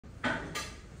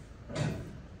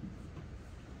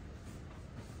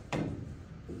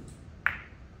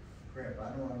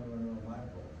want to run on my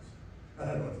boards. I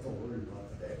don't have to worry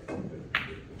about that.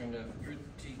 Turned out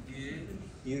pretty good.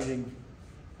 Using,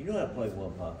 you know how to play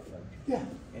one pocket, don't you? Yeah.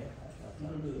 Yeah.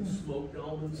 Remember the smoked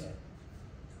almonds?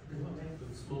 The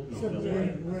smoked Except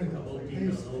almonds. when I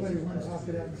used to play one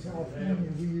pocket out in California,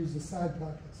 we used the side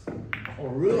pockets. Oh,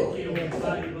 really? You know, if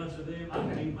I eat a bunch of them, I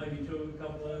can eat maybe two, a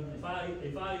couple of them. If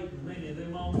I eat as many of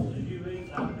them almonds as you eat,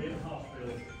 I'll be in the hospital.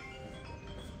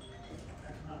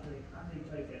 I need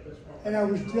to take that. That's part of And I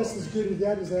was just as good at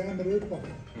that as I am at air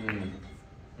pocket.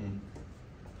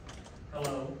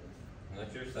 Hello.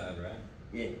 That's your side, right?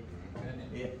 Yeah. Okay.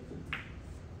 Yeah.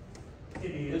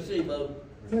 It We'll is. see, Bo.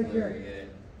 Take care. Yeah.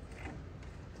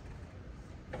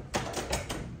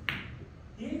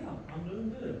 Yeah, I'm doing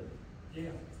good. Yeah,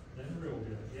 doing real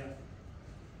good, yeah.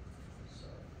 So,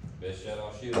 Best shot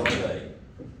I'll shoot all day.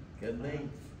 Good me.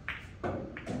 okay,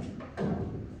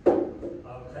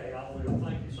 I will.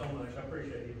 Thank you so much. I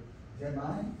appreciate you. Is that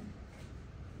mine?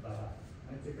 Bye.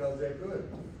 That's because they're good.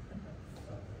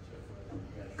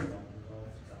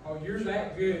 Oh, you're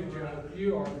that good, Joe.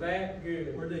 You are that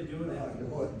good. Where'd they do it at?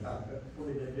 Where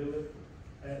did they do it?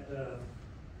 At,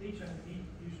 he used to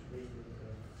be with,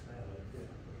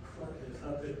 Natalie.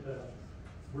 Up at,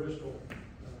 Bristol,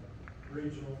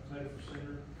 Regional Medical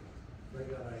Center. They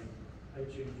got a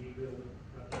HMG building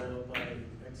right there by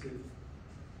exit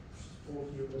 74,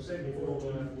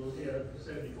 yeah,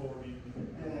 74,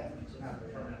 it's not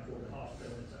turn out toward the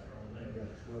hospital, it's out on there.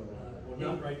 Well,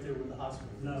 not right there with the hospital.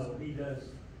 No, he does,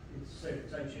 it's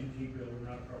HMG building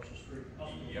right across the street.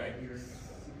 Hospital right here.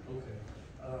 Okay.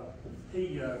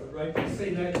 Right,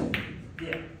 See that?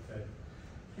 yeah, Okay.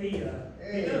 he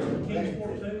does the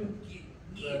Kingsport too.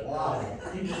 But, Wow.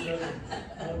 he just does it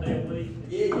one day a week.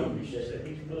 Yeah. She said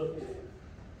he's booked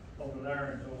over there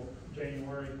until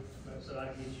January, but said I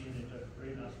can get you into a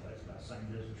pretty nice place, about the same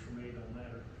distance from me, don't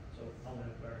matter. So I'm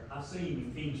up there. I see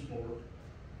him in Kingsport.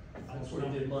 That's where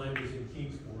he did mine, was in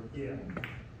Kingsport. Yeah,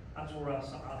 that's where I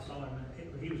saw him.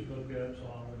 He was booked up, so I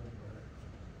went there.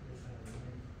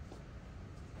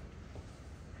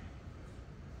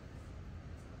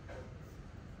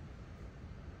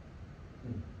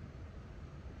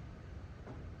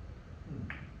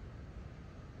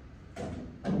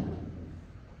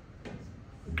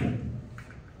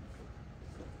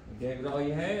 You gave it all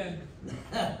you had.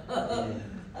 I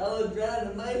was trying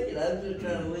to make it. I was just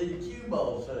trying to leave a cue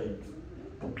ball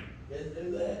safe. Can't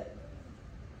do that.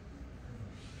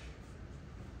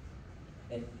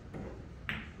 And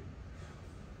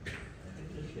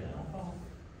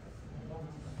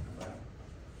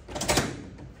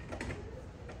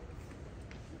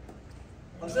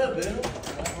what's up, Bill?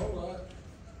 A whole lot.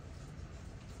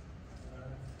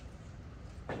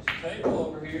 It's a table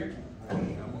over here. I'm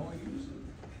gonna use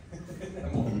it.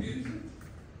 I'm gonna use it.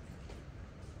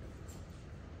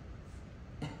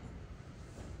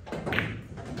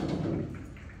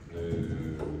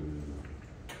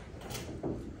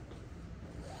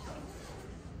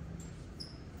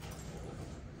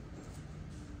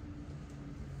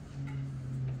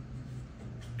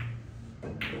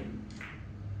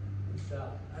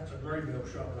 That's a Greenville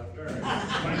shot right there.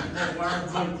 That wire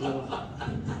boat club.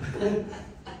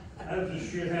 That was a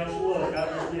shit house look. I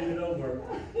just did it over.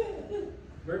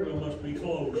 Greenville must be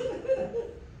closed.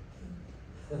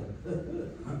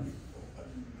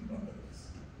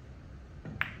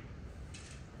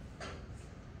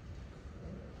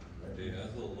 Dude,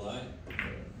 that's a little light.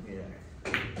 Yeah.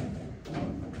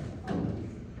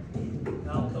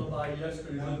 I'll come by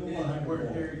yesterday, looked in, you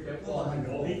weren't here, you kept walking.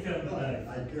 Oh, he come today.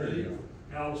 I carry you.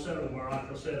 I was sitting there,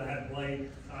 like I said, I had late.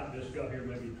 I just got here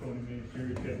maybe 20 minutes here.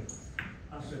 He came.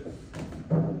 I said,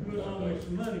 "You was always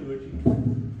some money with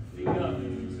you." He got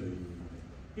me. He said,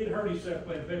 he'd hurt himself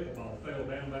playing pickleball, fell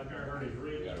down back there, hurt his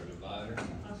wrist. Got a divider.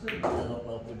 I said, I don't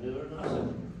know if we do it or I said,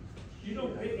 not. you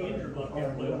don't get injured like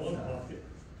that play one pocket.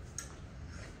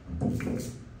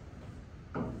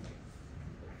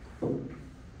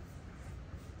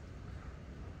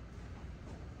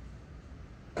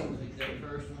 Take that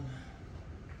first one.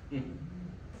 Is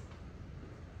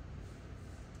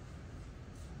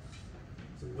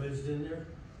it wedged in there?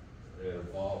 Yeah,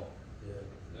 ball. Yeah.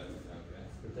 No, okay.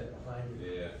 Put that behind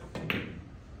you. Yeah.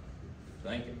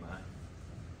 Think it might.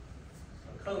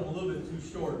 I'm kind of a little bit too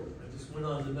short. I just went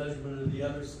on the measurement of the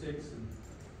other sticks and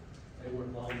they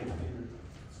weren't long enough either.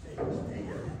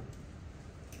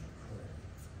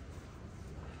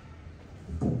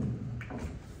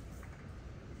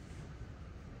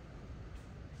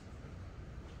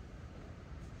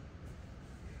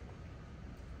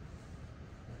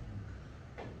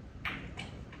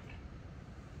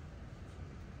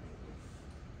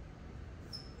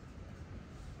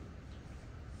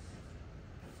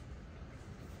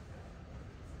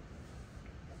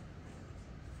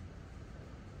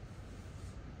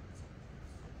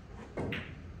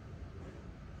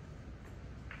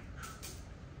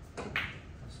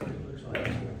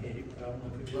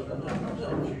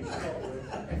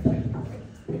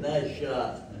 Nice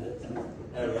shot.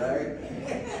 All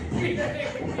right.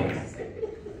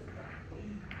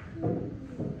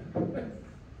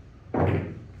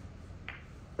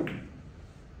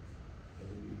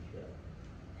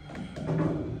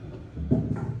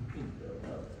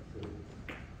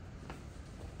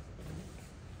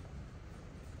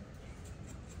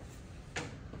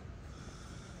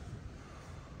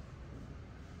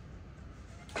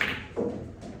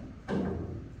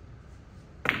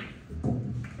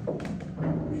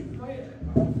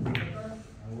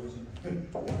 I wasn't. I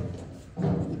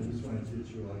just wanna get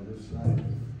you on this side.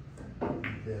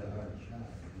 You had a hard shot,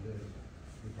 you did.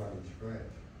 You probably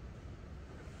scratched.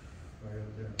 Right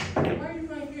up there. Why do you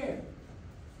think that?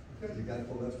 Because you got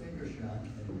the left finger shot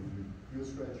and you'll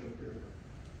scratch up there.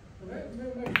 Well,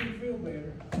 that makes me feel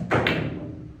better.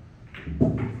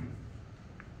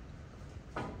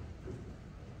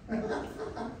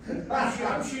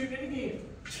 I'm shooting it again.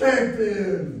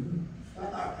 Champion!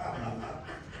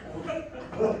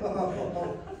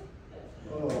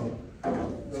 Oh,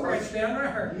 Scratch down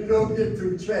there. you don't get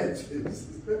two chances.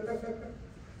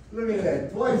 Look at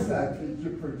that, twice I picked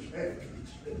you for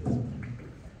championship.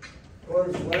 Of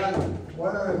course, one out of Four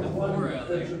out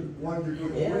there. one you're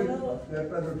gonna Yeah, I win, know. that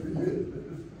better be it.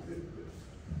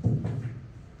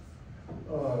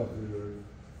 Oh, dude.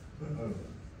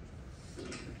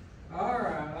 All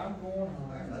right, I'm going home.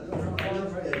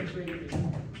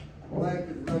 Black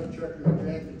and red checker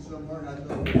jacket somewhere, and I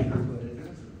know for sure, but it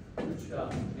isn't. Good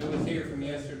shot. It was here from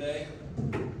yesterday.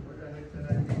 Where the heck did I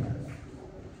get that?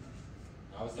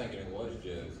 I was thinking it was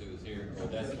Joe's. It was here. Well,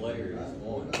 that's Larry's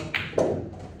one.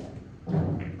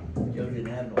 Joe didn't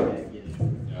have no back yet.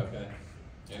 Okay.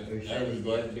 Or That said was he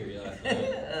left did. here last night.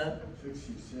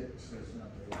 66, that's not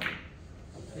the one.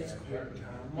 It's quit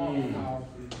time. Mom,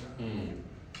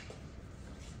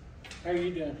 how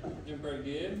you doing? Doing pretty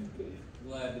good.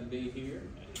 Glad to be here.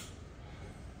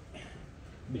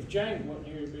 If James wasn't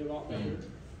here, it'd be a lot better.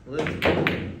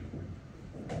 Listen.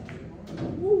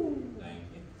 Woo. Thank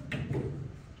you.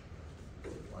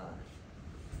 Wow.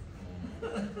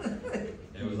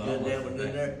 It was You got almost that one in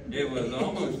there? It was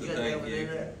almost You a got that thank one in you.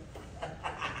 there?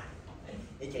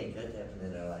 He can't cut that one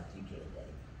in there like you can,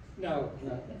 Dave. No,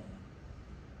 no.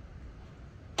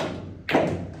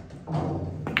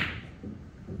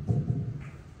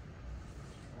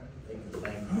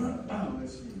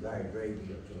 Let's see. Larry Gravy,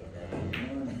 you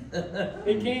can't,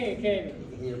 He can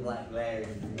he? he's like Larry.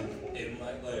 Didn't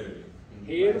like Larry.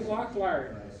 He is like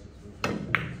Larry.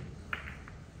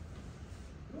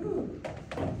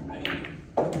 Thank you.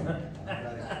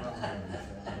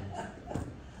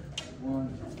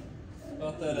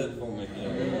 Thought that up for me, Yeah,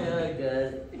 Joe. I got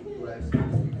it.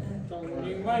 It's only one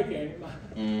you can make, ain't it?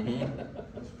 Mm-hmm.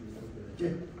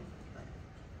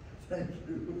 Thank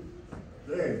you.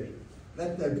 There,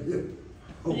 let that be.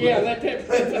 Yeah, let that-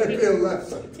 Let that be a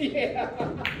lesson. Yeah.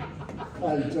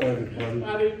 I enjoyed it, buddy.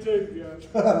 I did too,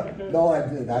 Joe. No, I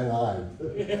did, I lied.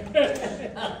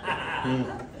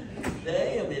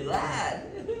 Damn, he lied.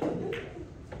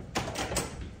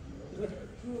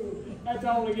 That's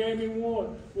the only game he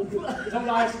won. It was a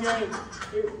nice game.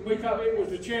 We thought it was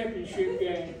the championship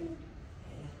game.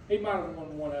 He might have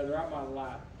won one other. I might have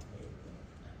lied.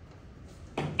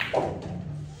 You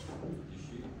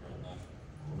shoot or not?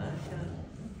 My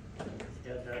shot.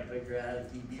 Still trying to figure out how to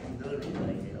keep you from doing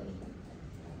anything else.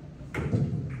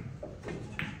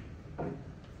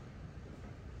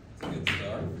 It's a good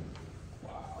start.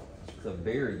 Wow. It's a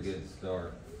very good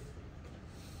start.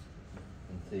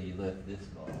 Until you left this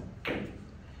ball.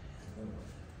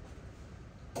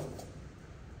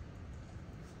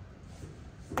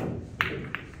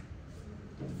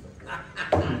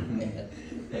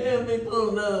 Damn, me pull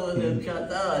another one of them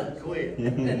shots out and quit. He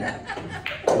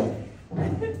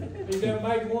done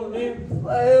made one of them.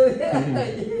 Well,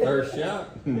 yeah. First shot.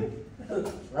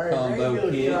 Larry Combo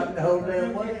Gravy kid. shot the whole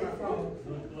damn way.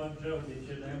 Look like Joe gets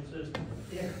your damn system.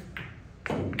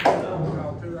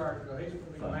 Oh, 2 hours ago. He's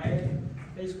gonna be mad.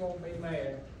 He's gonna be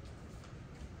mad.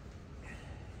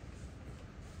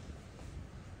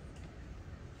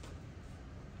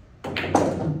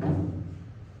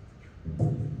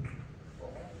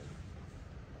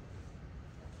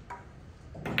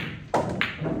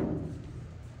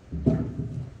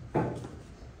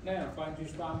 Now, if I can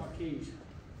just find my keys.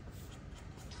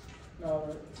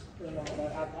 No, they're not.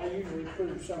 I usually put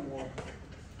them somewhere.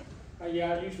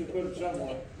 Yeah, I usually put them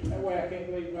somewhere. That way I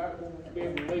can't leave, I won't be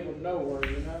able to leave them nowhere,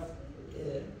 you know?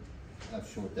 Yeah, I've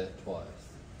short that twice.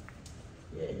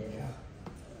 yeah.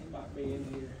 It might be in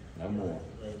here. No more.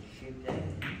 Let's shoot that.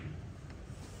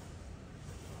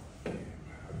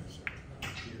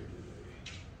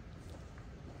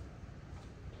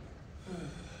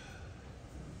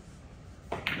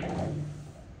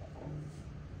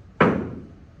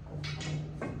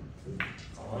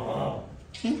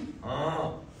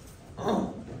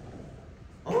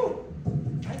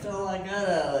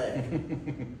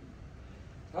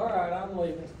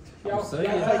 See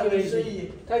Y'all ya. take it See easy.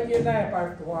 you. Take your nap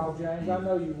after a while, James. I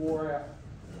know you wore out.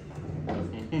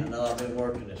 I know I've been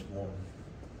working this morning.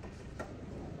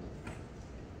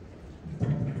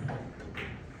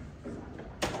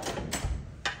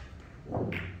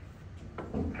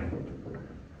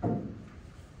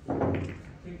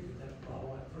 Keep it that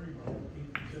ball, that three ball,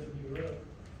 keep it setting you up,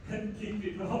 and keep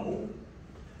it whole.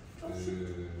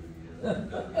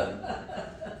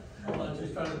 I'm not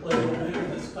just trying to play a little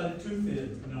bit, just cut it too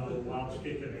thin. No, I was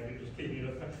kicking at it, just kicking it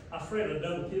up. I afraid a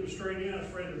double kick straight in, I was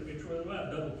afraid it would be true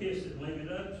out, double kiss it and leave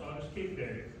it up, so I just kicked at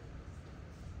it.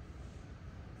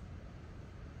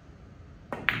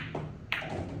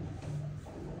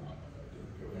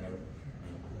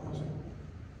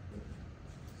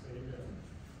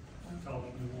 I'm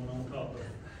talking to one on top of it.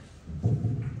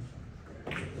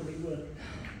 Pretty good.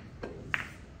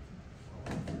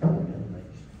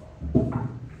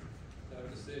 No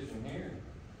decision here.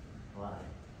 Why?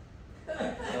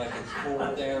 Like it's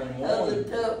 4th down and That was a 1.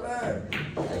 tough run.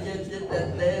 I just hit that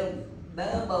damn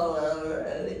nine ball out of her,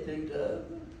 and it too tough.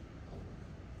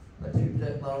 But you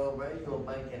that ball over there, you gonna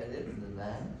make that into the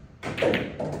nine.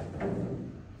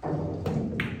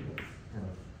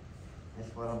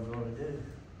 That's what I'm gonna do.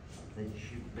 They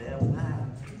shoot down high,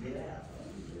 get out.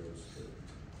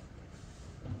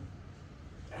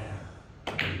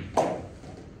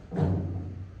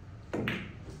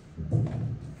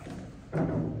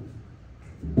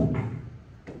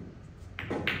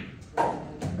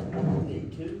 Need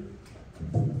two?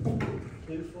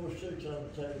 2, 4, 6 on the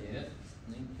table. Yeah,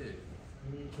 need 2. You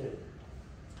need 2.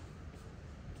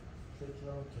 6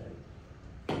 on the table.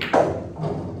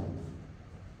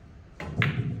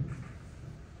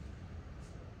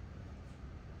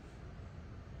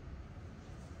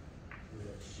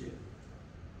 Shit.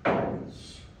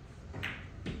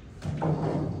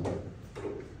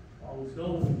 Always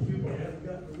going with the cue ball, haven't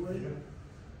got the way.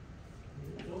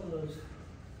 It's one of those.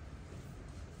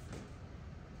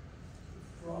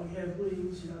 Frog have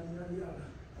wings, yada, yada, yada.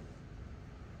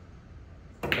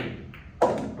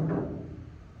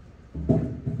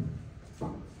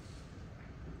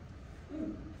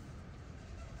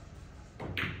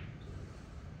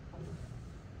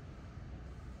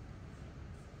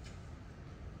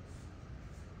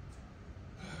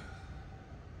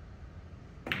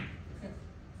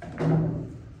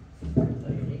 So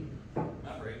you need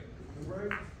Not ready.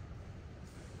 Right.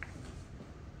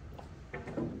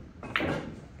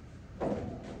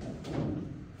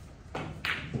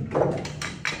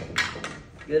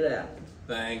 Get out.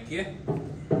 Thank you.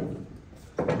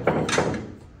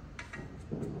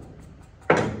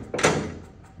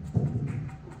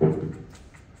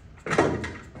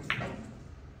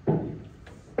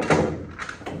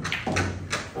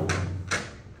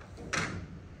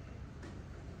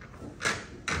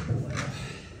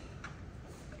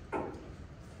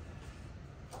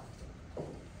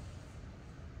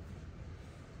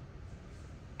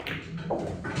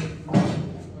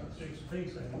 About 6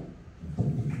 apiece, I think.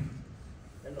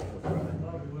 That don't look right.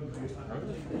 Probably wouldn't be. I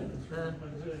think it's good. Huh?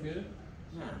 That's good.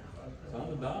 Nah. It's on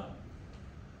the dot.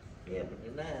 Yeah, but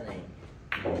the 9 ain't.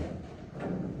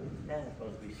 9's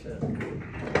supposed to be 7.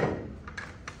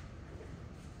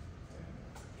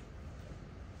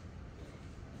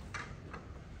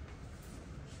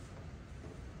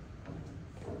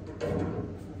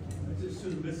 I just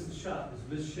soon miss the shot, it's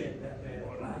miss shape that bad.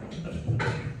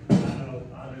 I know,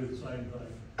 I do the same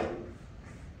thing.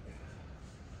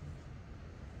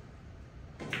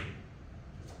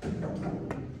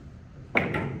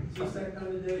 It's just that kind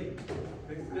of day.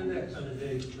 It's been that kind of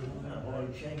day. I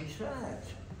want to change sides.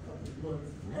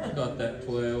 Got that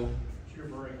 12. It's your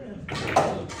break.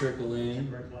 Little trickle in.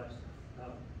 Break last.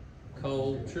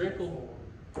 Cold trickle.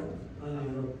 I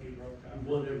don't know, He broke out. you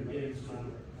won every game, so.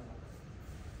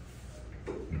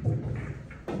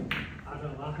 I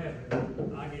know, I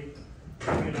haven't, I get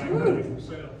angry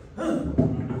myself.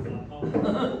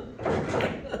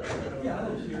 Yeah, I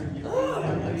don't care.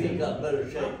 You got better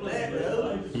shape than that,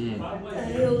 though. Mm. What the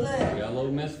hell's that? Got a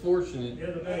little misfortunate. The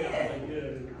other day, I played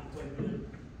good, I played good,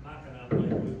 Mike and I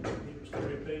played with, it was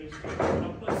 3 apiece, I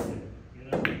played good, you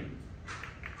know?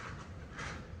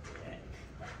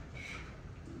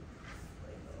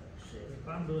 If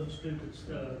I'm doing stupid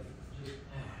stuff, just,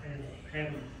 and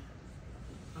having,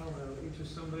 I don't know, it's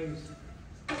just some days,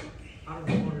 I don't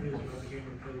know what it is about the game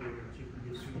of poker, that you can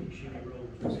get so many shitty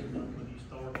rolls, it seems like when you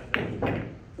start that.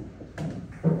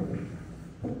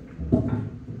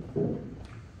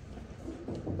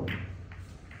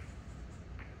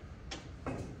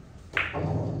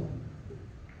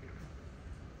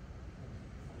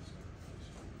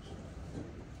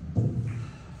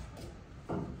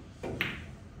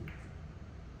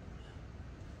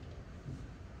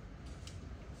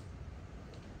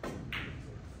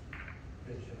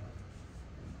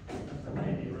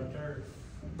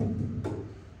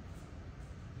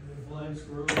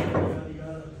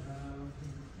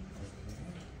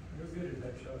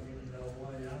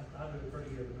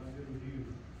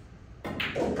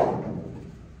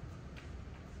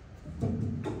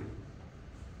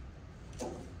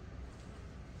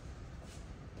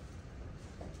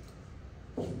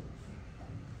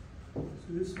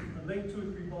 can make 2 or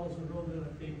 3 balls in a row, then I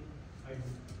think I can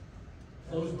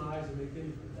close my eyes and make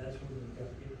anything. That's when you got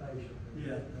to get patient.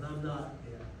 Yeah, and I'm not,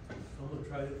 yeah. I'm gonna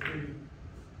try it 3.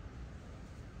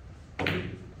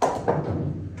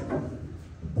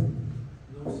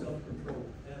 No self-control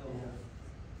at all.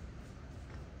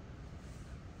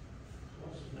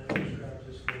 What's his name, describes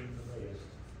this game the best?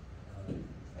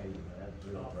 Hey, that's a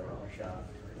Stop real rock. shot.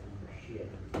 Shit.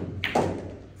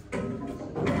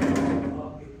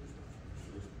 Pocket.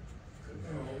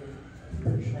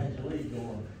 How's the lead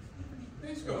going?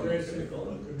 It's going. Aggressive,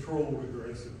 controlled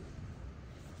aggressive.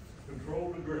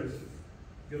 Controlled aggressive.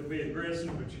 You gotta be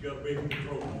aggressive, but you gotta be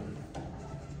controlled.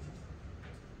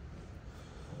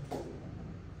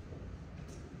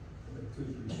 Make 2 or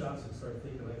 3 shots and start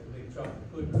thinking I can make chocolate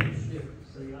pudding or shit.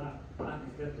 See, I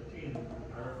can cut the 10,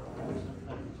 or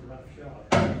sometimes it's a rough shot.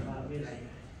 I miss it.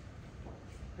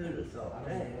 Who'd have thought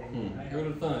that? Good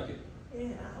to think it.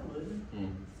 Yeah, I wouldn't.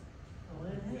 Hmm. Oh,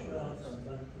 that shot's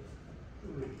about to do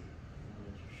it.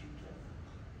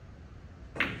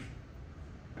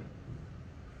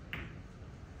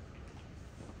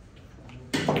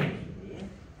 Yeah.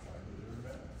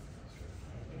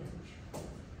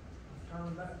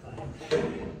 Turn that thing.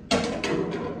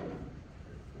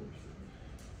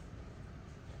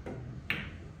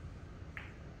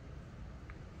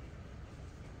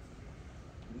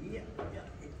 Yeah, yeah.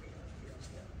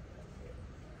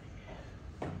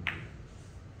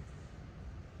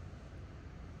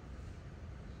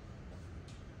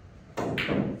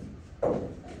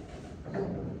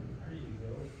 There you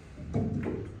go.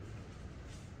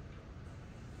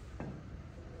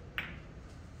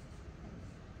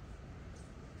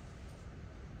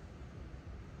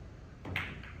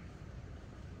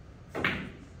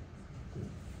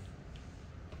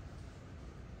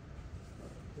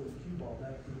 Pull the cue ball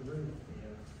back to the room.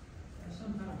 Yeah. And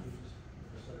sometimes you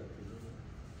just set up your room.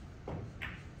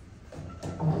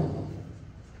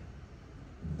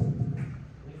 I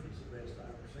think it's the best I've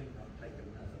ever seen, not taking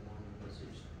nothing long unless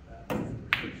it's about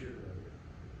sure of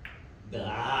it.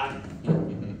 Ah,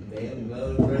 damn,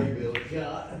 well, Graybill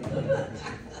shot.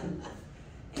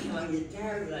 I get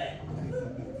tired of that.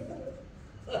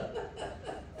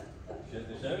 Shut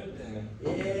the show, didn't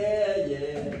Yeah,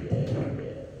 yeah.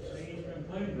 See, he's been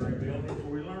playing Graybill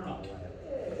before we learn all that.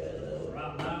 Yeah.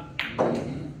 Right now,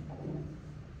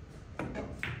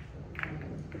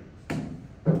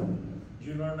 did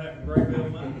you learn that from Graybill,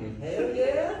 man? Hell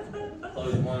yeah.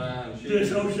 Close one eye and shoot.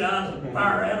 Just so shy and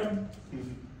fire at him.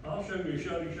 I'll show you a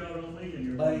shot he shot on me and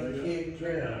you're gonna Bank be kick up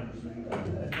chair. 3 times.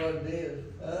 That's what it is,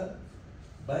 huh?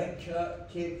 Bank shot,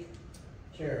 kick,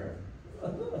 chair.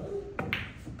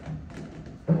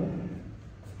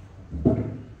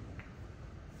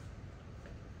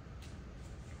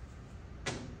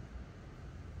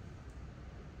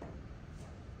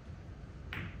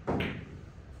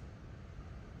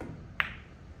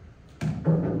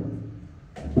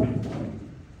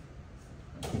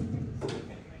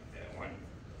 Can't make that one.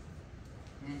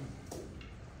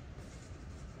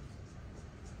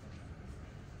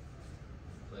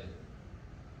 Play it.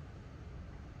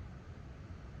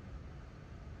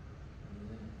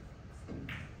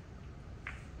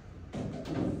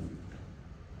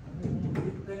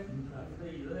 I can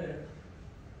tell you that.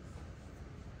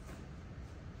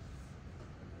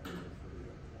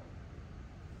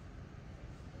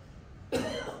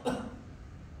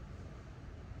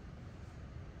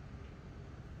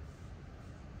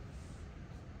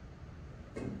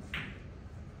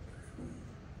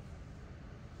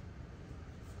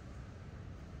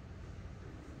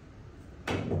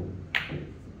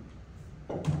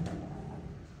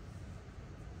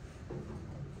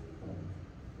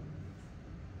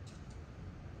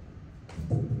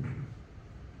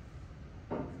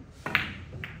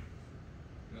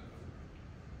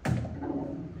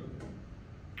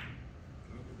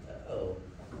 Uh-oh.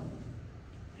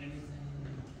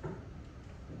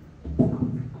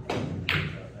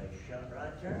 Nice shot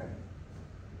right there.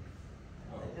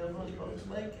 I don't know supposed to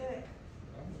make that.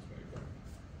 Almost made it.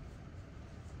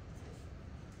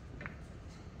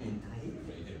 I hit it.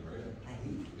 You hit red. I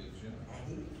hit it. Good shot. I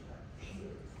hit it.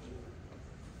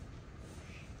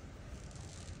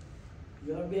 You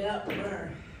ought to be out there.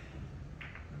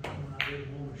 When I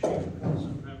didn't want to shoot, but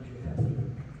sometimes you have to.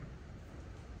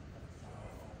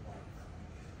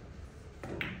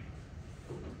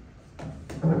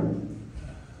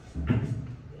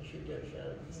 Shoot that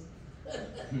shot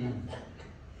again.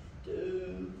 2,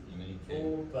 You need to.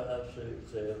 4, 5,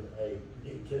 6, 7, 8.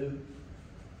 You need 2.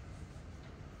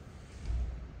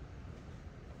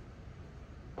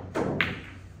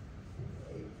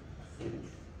 8,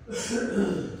 6,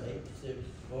 8, 6,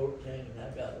 14. I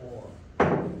got 1.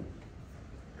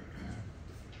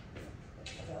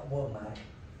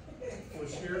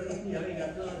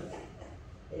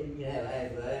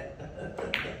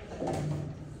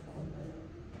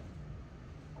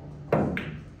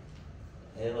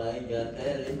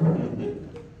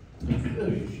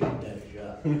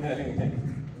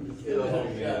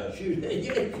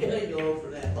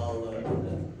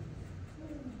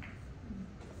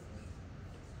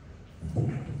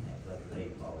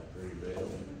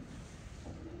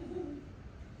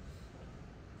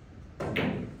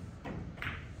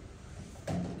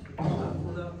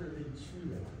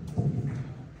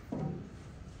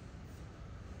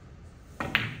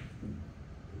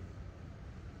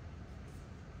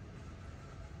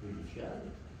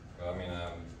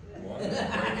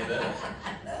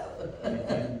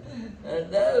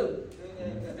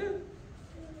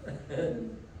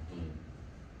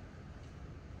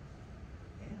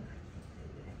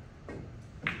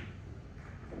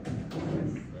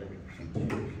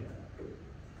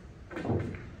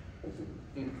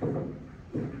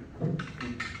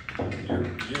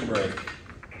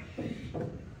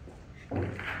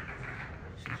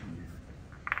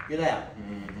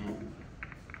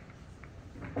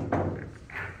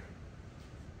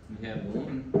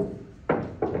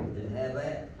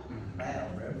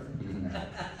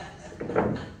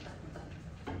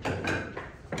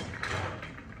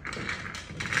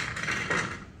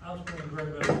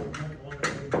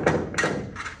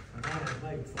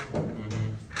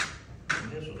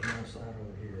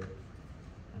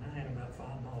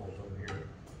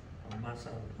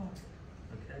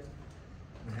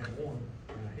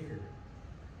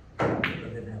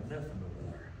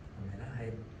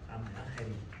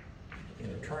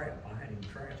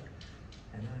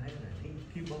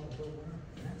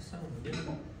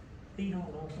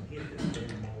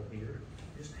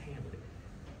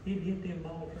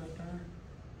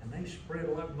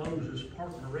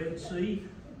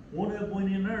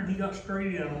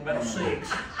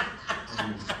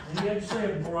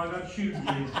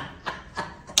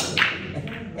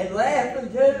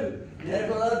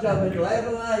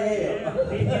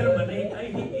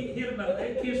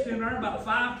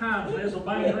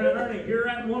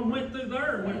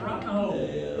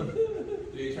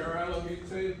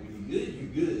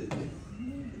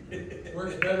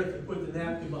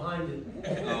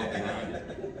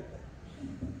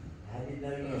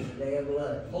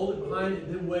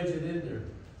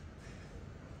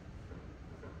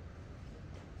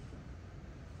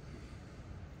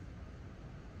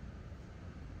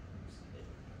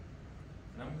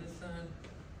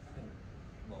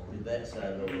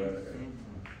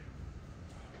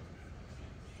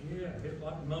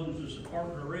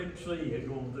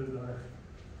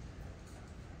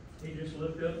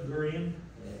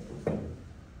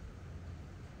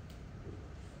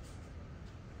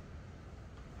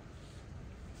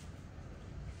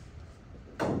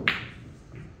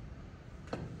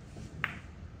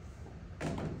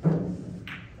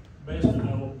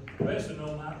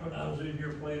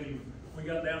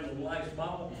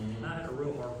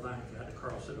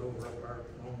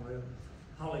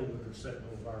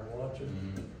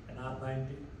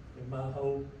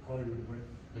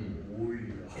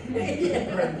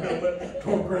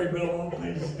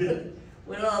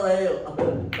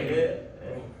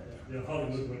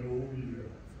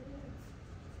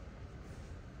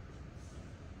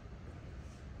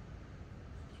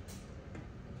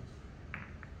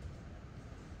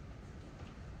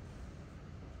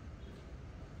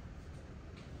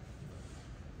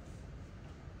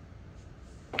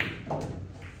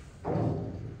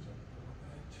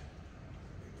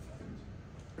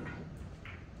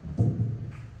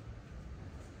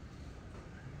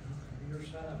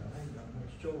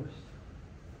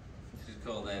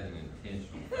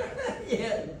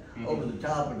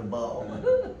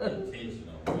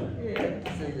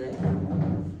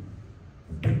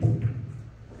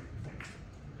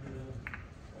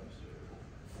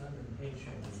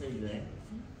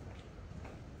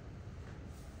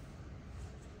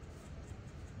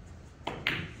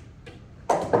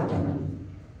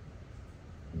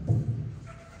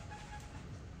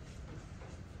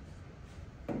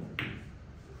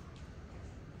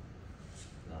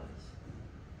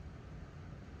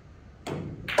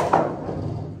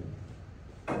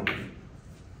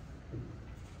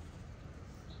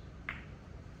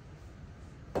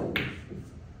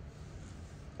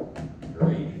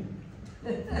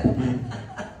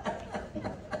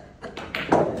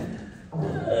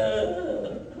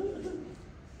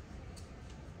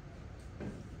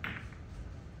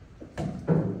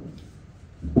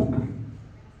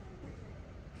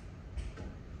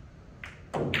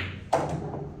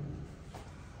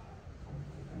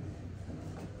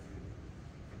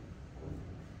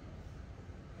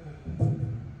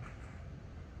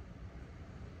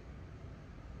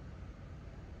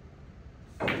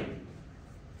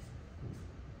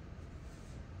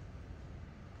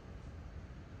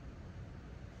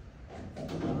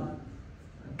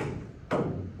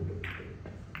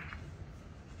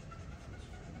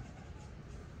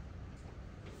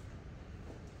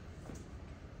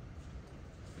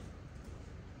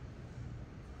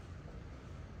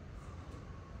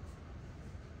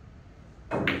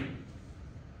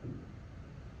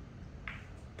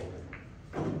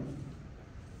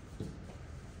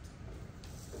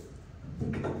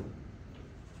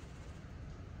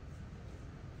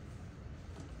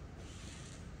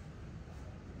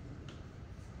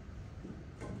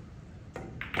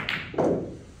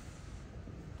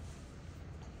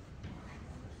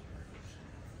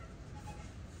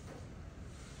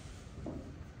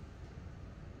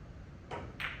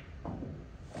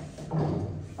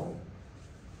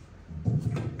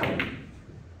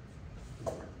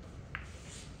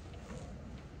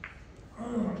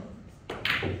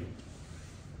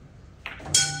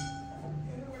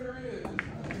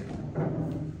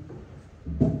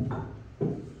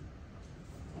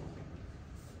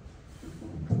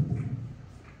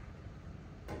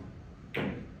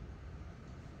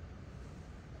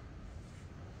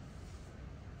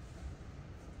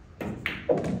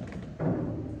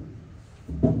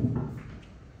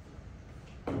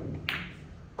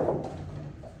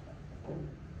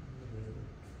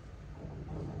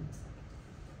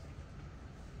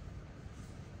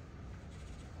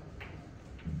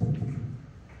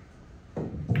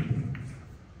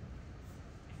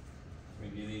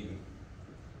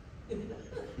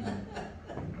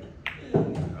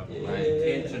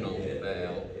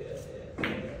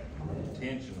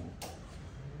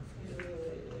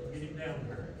 down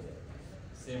there.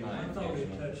 I thought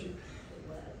he'd touch it.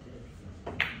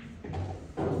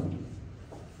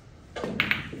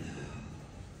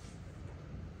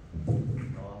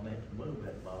 Oh, I meant to move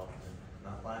that ball,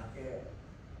 not like that.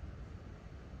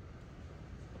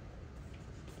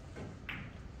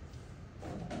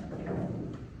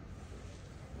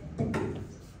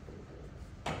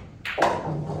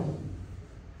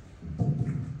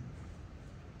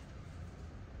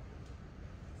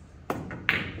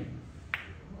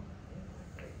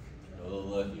 A little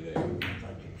lucky there. I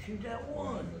thought you'd shoot that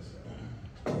one.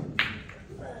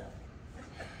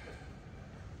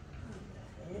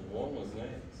 One was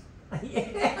next.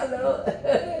 Yeah, I know.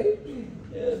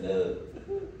 Yeah, I know.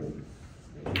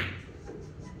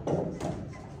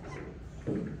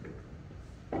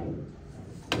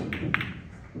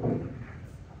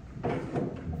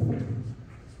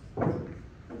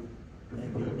 They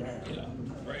beat that. Get off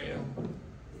the rail.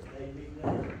 They beat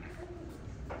that.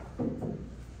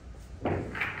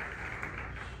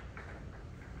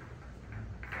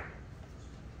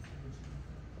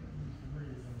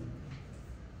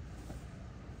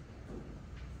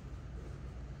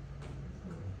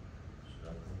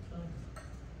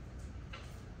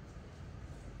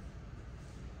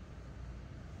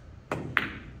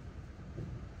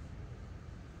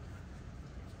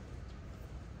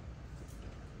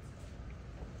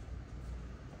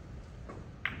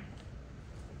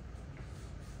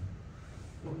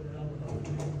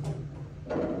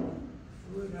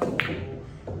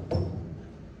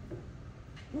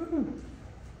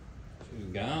 She's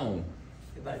gone.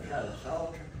 Everybody try to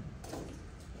salt her.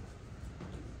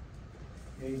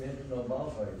 You ain't mentioned no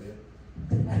ball player,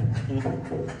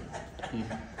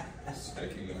 It's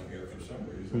sticking on here for some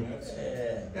reason. That's,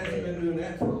 Yeah. guys have been doing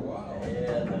that for a while.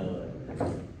 Yeah, I know it.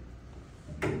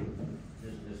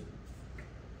 Just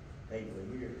paper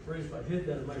here. Freeze my head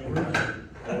down, make it run.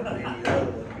 Or maybe the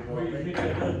other one, you Where want you me hit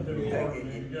that button too Yeah, hard, get and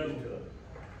you used go. to it.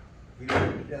 You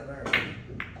reach down there,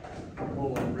 pull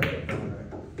one red down there.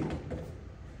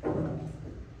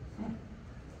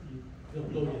 He'll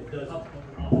blow you a dozen. That's all.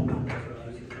 Hold on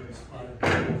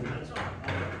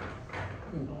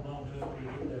to it, you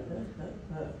get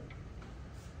that.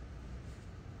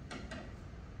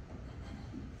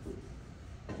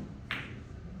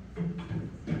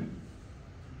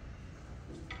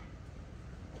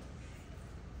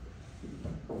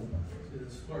 See,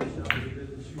 this first shot, he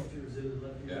did the shoot yours in and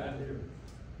left you Yeah. right there.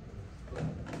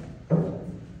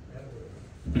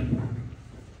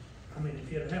 I mean,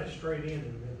 if you had had a straight in,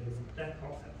 and that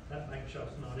bank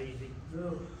shot's not easy.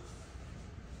 No.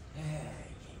 Yeah,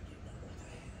 you can't do nothing with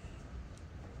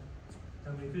I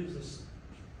mean, if it was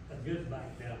a good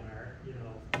bank down there, you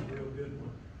know, a real good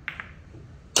one.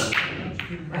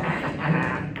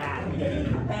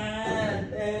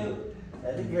 that.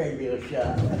 That's a great deal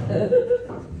shot.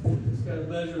 Just gotta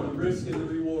measure the risk and the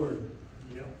reward.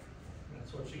 Yep,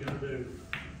 that's what you gotta do.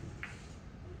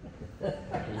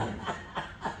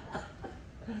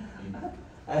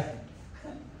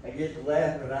 I get to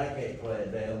laugh, but I can't play a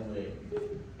damn lick.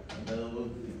 No.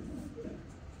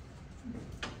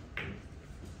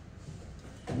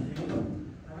 I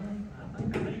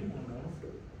think I need one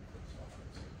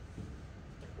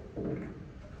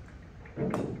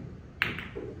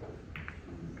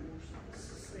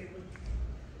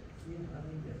Yeah, I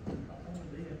need that. I want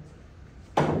that.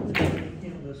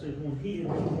 Yeah, let's see, one here.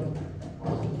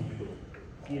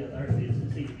 Yeah, there it is.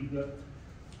 Let's see, you got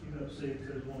six,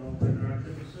 there's one over there, I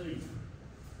couldn't see.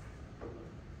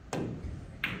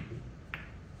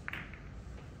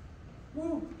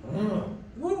 Woo!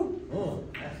 Woo!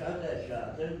 I shot that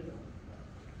shot too.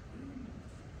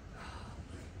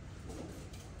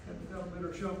 Haven't got a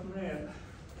better shot than that. To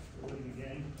win the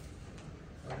game.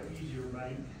 Or an easier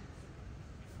bank.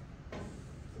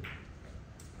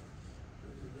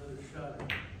 There's another shot.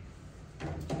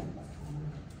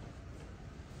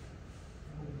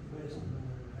 West of that.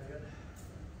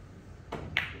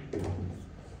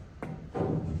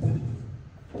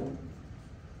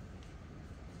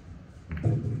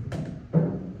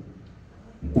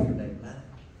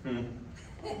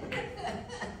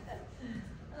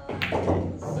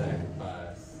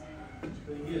 Sacrifice.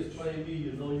 Thing is, playing me,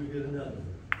 you know you get another.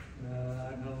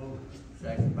 I know.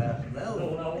 Sacrifice No,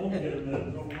 another. I won't get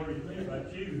another. Don't worry a thing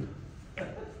about you.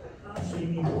 I've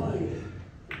seen you play.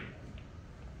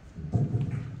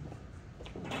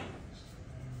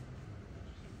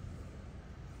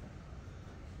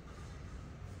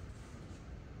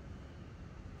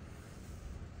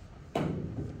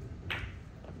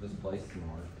 This place is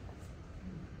marked.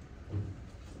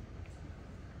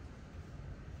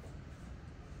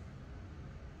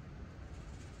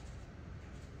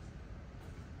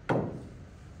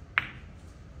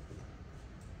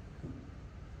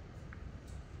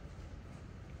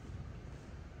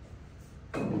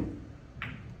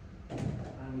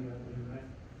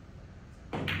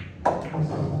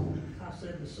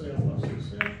 set the cell, what's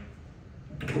the cell?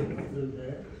 Do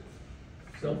that.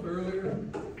 Self earlier?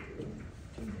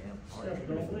 Self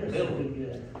don't list, do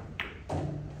that.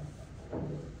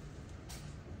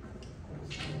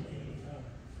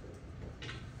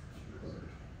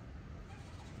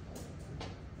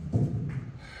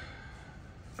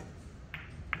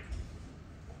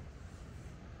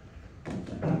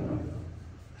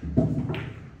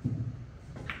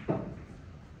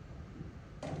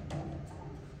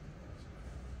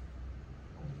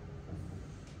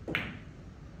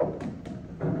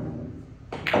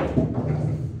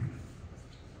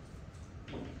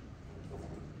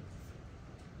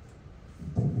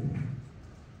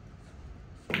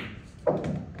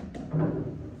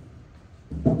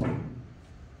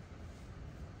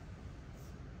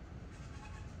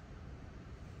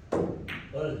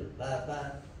 What is it,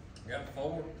 5-5? Got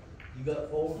 4. You got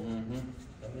 4? Mm-hmm.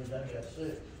 That means I got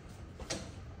 6.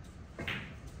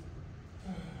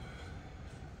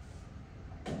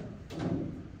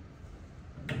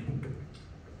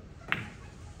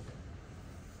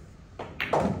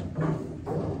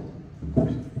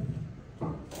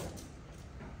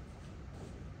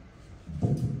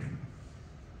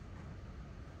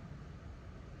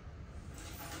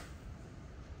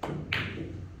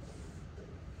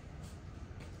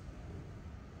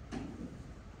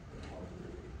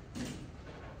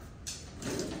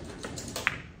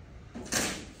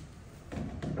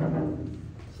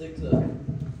 Six up.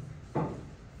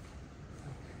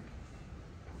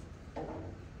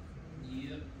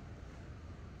 Yep.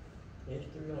 There's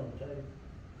 3 on the table.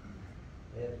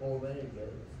 They had 4 minutes ago.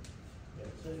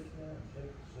 Got 6 now, 6.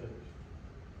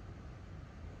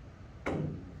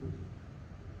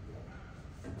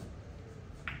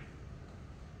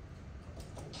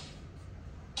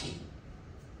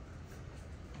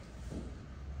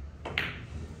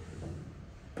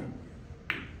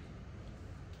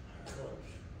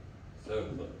 So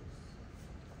close.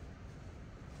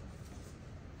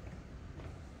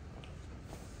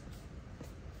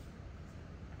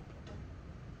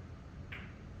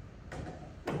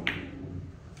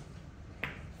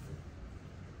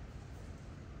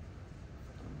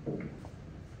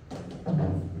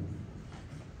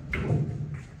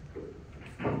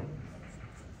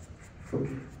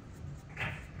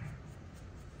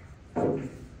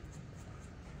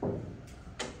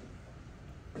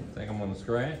 Think I'm gonna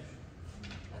scratch?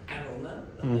 I don't know.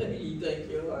 You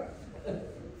think you are?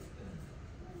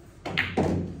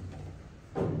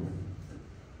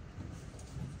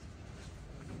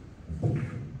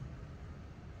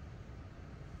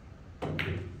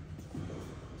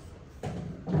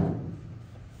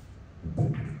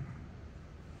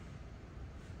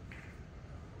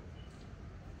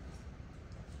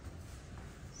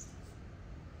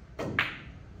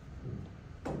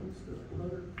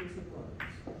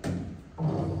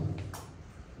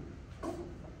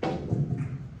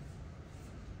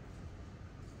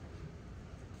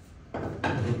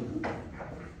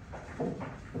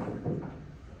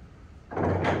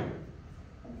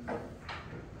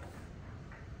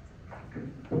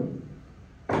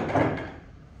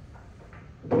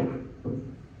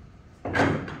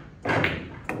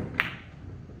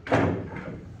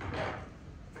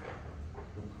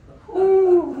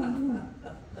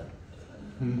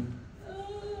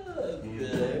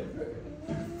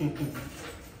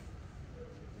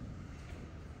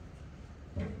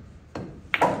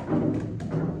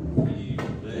 You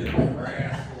little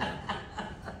rascal.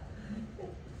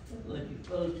 Like you're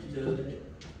supposed to do it.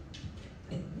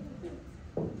 Me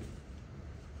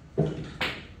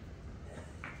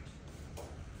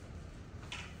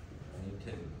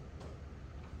too.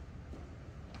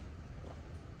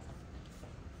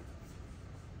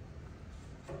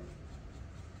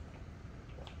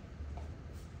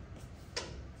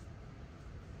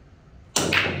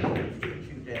 Can't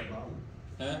shoot that ball.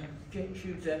 Huh? Can't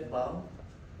shoot that ball.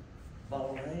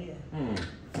 Ball in the head. Hmm.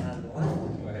 Not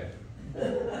one. Go ahead. Go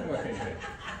ahead.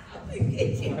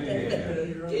 Can't shoot that.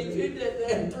 Can't shoot that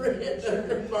damn three at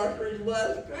the Barker's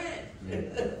West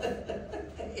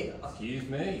Excuse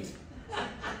me.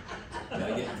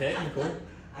 Gotta get technical.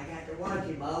 I got to watch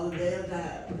him all the damn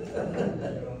time.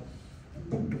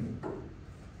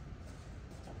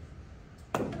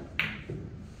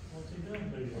 What's he done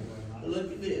video all right? Look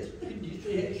at this. Did you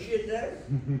see that shit there?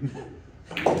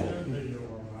 He done video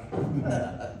all right.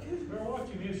 Better watch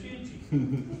him, he'll shoot you.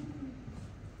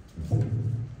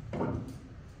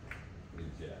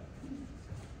 Good job.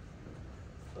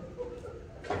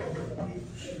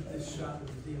 Shoot this shot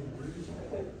with the deal bruise.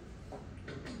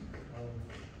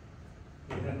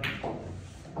 Yeah.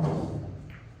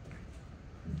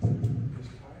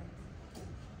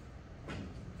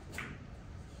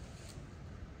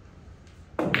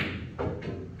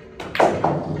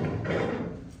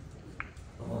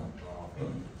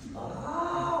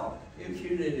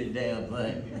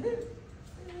 thing.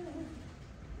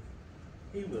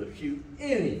 He will shoot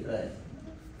anything.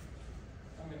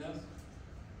 I mean, that's.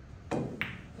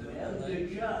 That was a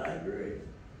good shot, I agree.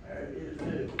 There it is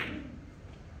too.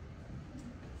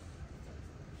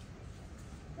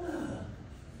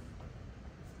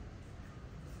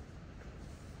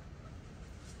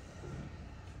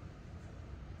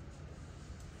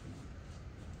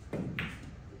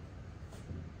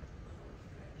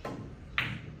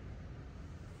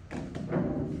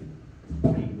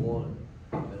 He won.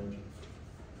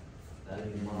 That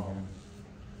ain't long.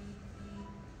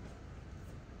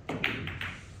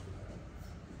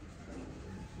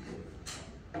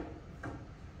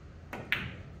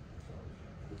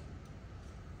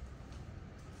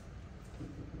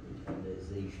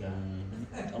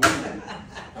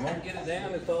 I'm gonna get it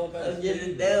down, it's all about. Let's get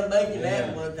it down, make it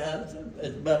happen Yeah. one time.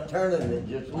 It's about turning it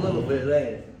just a little bit, ain't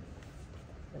it?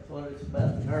 That's what it's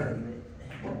about, turning it.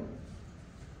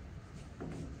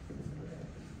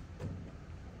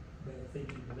 Bad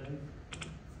thinking today.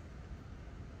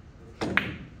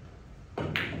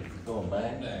 Going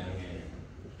back. Down here.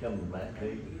 It's coming back to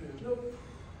you.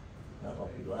 I don't know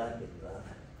if you like it, but.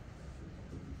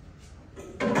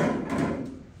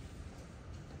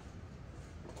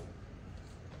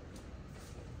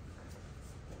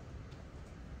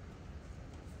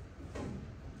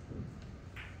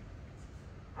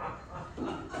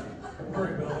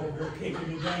 Worry about it, you're kicking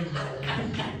the game ball.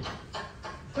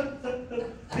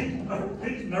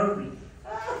 He's nervous.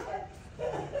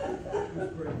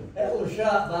 That was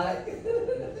shot, Mike.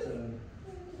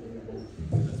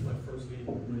 That's my first game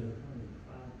with.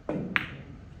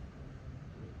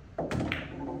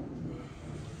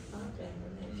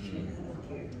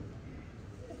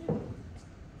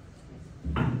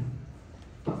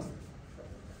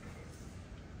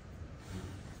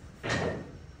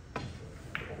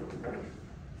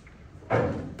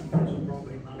 This is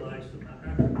probably my last, I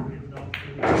have to get a dog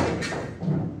food.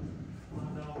 My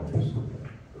dog is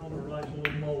on a nice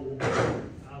little mole. I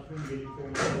was gonna get him for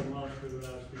my old monster, but I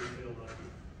still feel like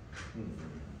it.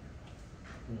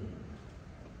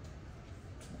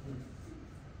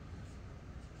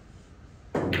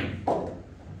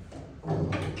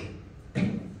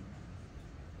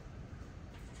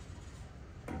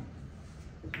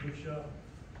 Good shot.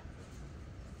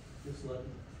 Just let.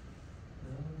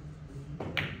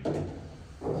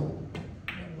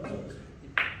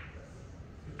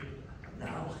 No,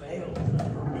 hell.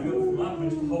 My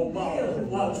Mr. Whole ball,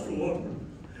 lost to one.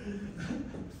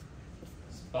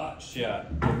 Spot shot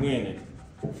to win it.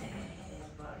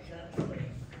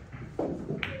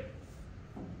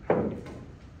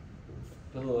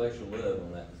 Put a little extra love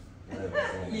on that.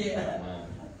 Yeah. Wow.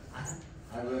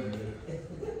 I love it.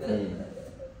 Mm.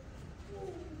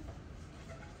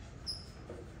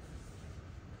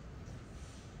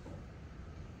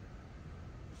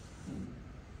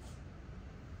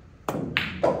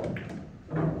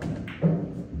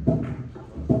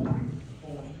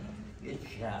 Good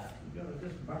shot. You gotta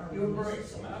just burn. Your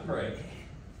break. My break.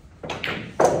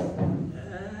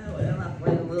 Well, I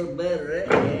played a little better that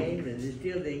game, and it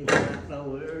still didn't come out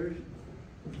nowhere.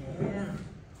 Yeah.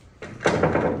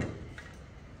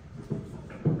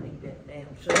 Make that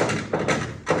damn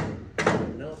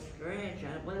second. No scratch, I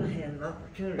would have had an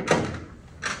opportunity.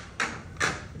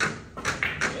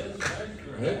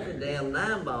 Hit the damn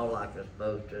 9 ball like I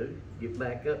supposed to. Get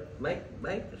back up, make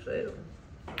the 7.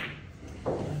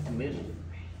 Missed it.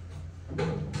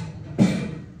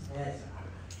 That's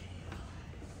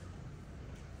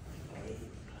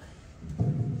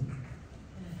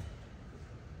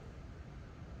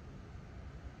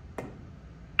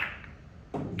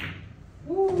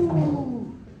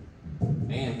Woo!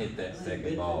 And hit that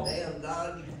second ball. Damn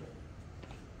dodge.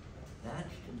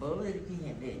 Dodged the bullet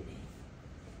again, didn't he?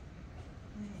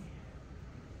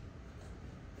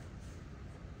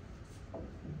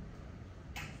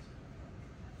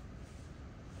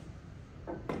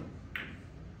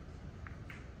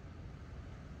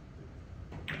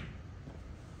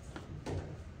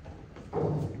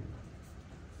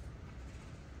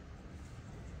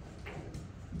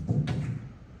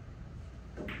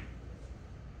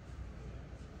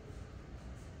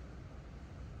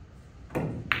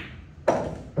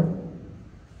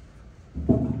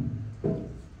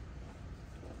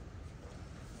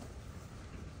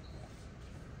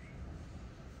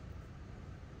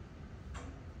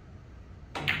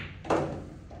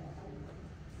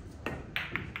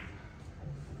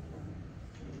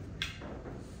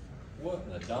 What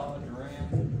in the Dodge Ram?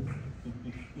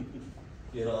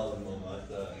 Get all of them on my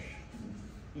side.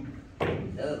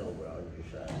 Another over on your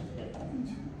side.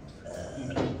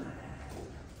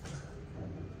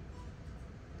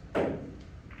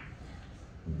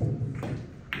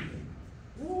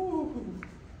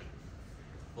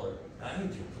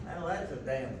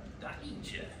 damn.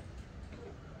 Danger.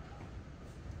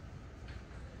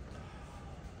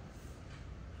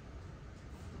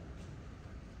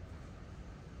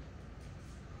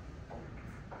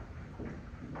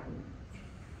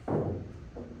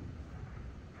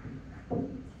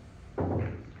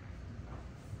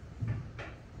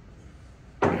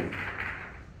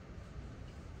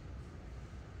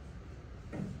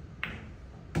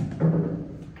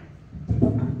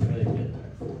 Really good.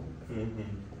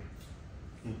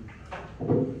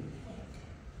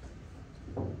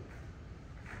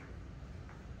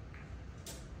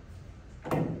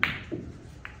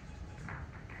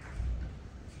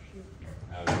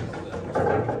 That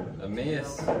was a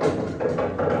miss.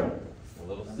 A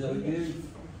little silly goof.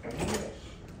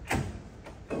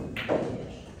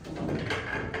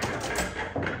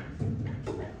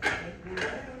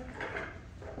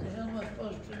 What the hell am I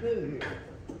supposed to do here?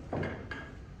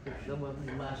 Put some of them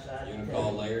to my side. You wanna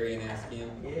call Larry and ask him?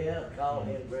 Yeah, call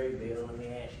him Graybill, let me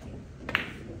ask him.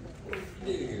 What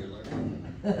do you do here, Larry?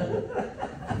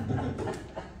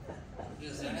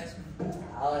 Just ask him.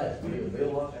 I'll ask you,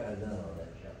 Bill, what kind of done on that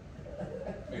shot?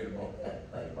 Made a ball.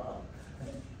 Hey, Bob.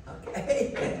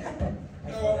 Okay.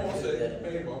 No, I won't say,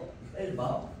 made a ball. Hey,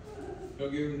 Bob.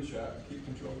 Don't give him the shot, keep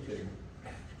control of the table.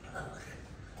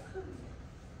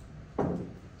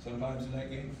 Sometimes in that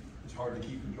game, it's hard to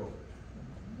keep control.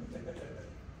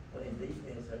 Playing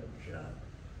defense every shot.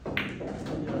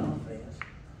 Good offense.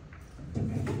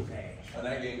 Pass. In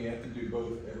that game, you have to do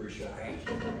both every shot. Thank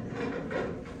you.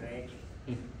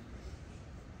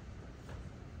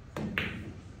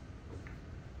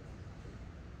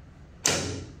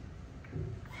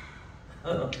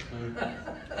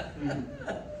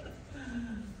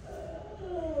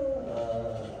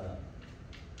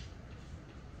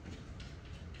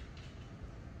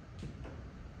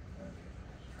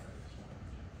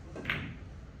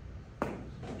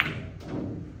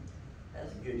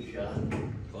 That's a good shot.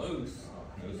 Close.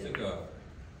 No cigar.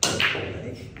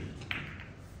 Thank you.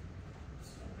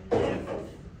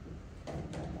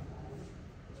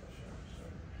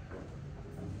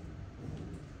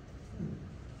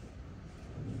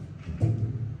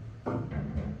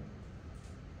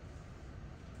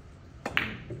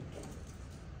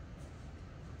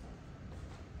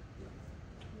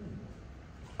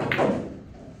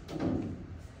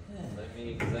 Let me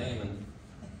examine.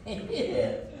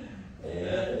 Yeah.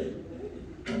 Yeah.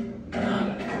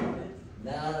 Nada.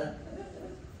 No.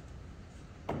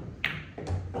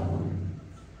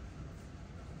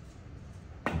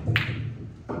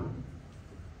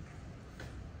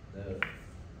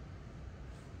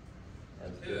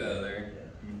 That's Two out of there.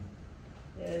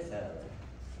 Yeah, it's out there.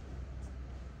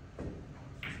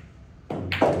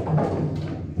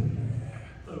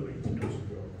 Oh, wait, there's a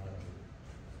girl right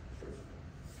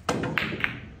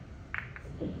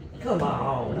Come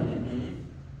on.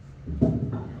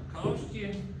 Cost you.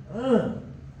 Hell,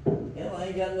 I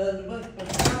ain't got nothing but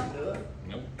stop to it.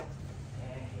 Nope.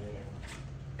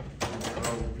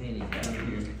 Roll penny down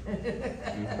here.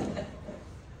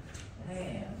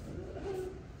 Damn.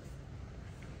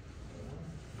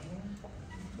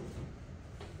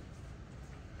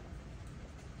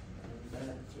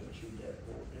 Can't shoot that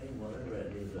 14, whatever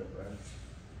that is up there.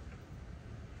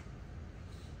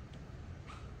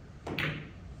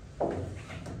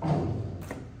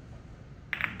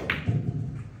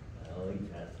 Oh, he's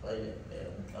trying to play that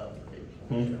damn competition.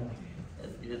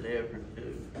 That's good effort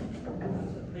too.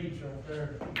 That's a peach right there.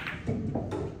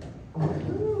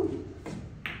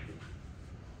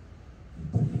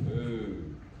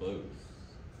 Ooh, close.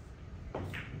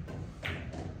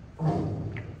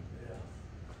 Yeah.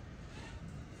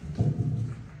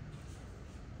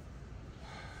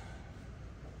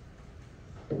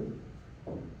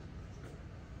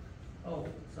 Oh,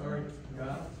 sorry,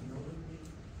 forgot. No big deal.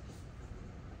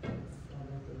 I don't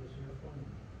know if it was your phone.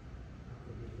 I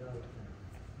forget it out there.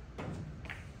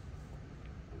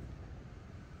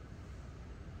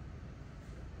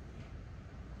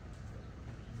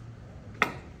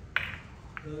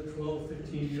 Another 12,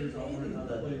 15 years, I'll learn how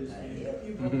to play this game. Yep,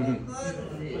 you broke my You butt. don't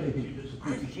play it, you just.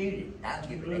 Just shoot it. I'll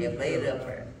give it a bait up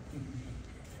there.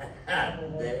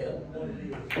 Damn. There's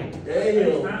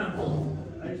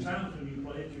Damn. times when you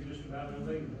play it, you're just about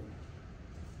unbeatable.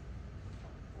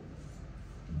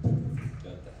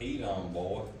 Got the heat on,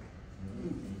 boy.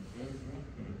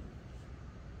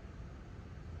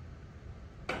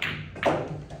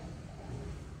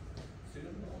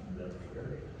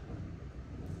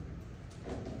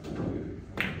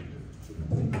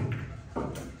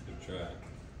 Good try.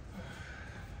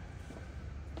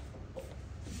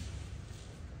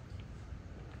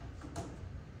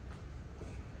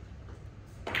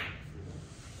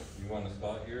 want to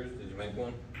spot yours? Did you make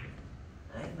one?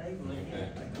 I ain't making one. Okay.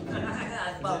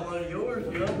 I bought one of yours,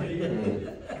 Joe. We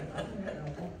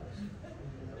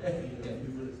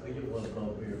just want to come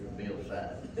over here from Bill's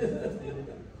side.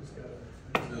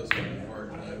 Bill's having a hard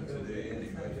time today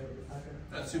anyway.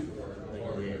 Not super hard, but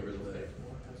hard nevertheless.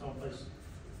 That's all place.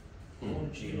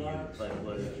 She didn't get it back,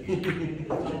 was it? He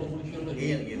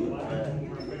didn't get it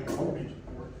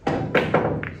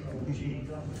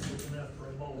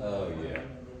Oh, yeah.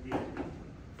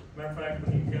 Matter of fact,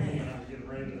 when you come in, I'm getting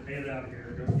ready to head out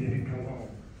here, go get it, go home.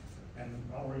 And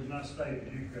the only reason I stayed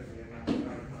is you cut me in,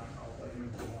 I'll play you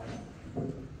for one.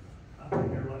 I've been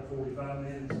here like 45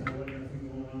 minutes, and there wasn't anything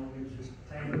going on, it was just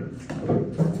Tanner,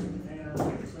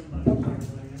 somebody was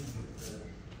playing,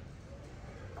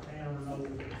 Tanner knows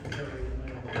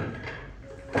everything.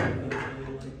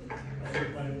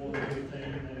 Everybody wanted to be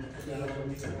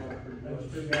and there was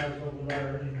two guys over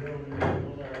there, and he drove me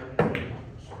over there, and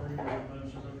screamed a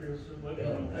bunch of up here, so what do you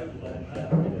know, that was like,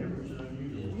 it was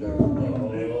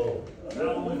unusual. Not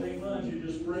only anything much, you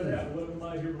just spread out, wasn't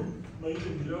nobody here but me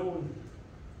and Joe, and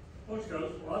what's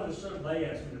goes, well, I just said they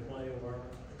asked me to play over.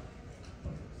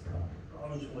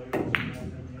 Obviously, I said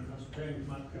James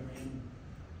might come in,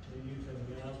 and you tell me,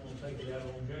 I was gonna take it out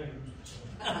on James.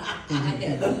 I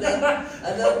don't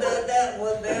doubt that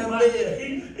one damn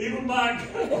bit. Even Mike,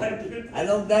 I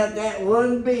don't doubt that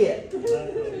one bit.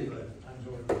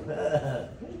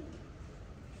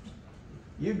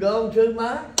 You going too,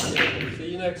 Mike?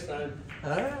 See you next time. All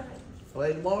right.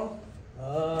 Play tomorrow?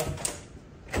 I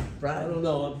Friday? don't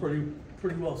know, I'm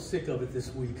pretty well sick of it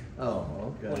this week.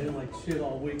 Oh, okay. Playing like shit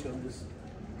all week, I just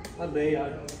got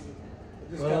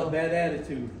a bad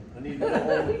attitude. I need to go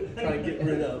home and try and get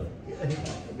rid of.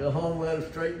 Go home, let her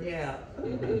straighten you out.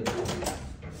 Good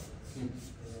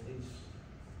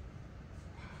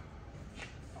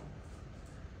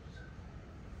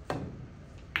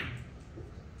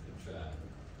try.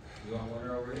 You want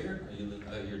water over here?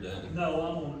 Or you're done?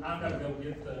 No, I gotta go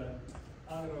get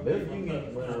Bill, you can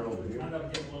get the winner over here. I gotta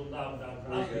get a little dog.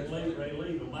 I can leave, they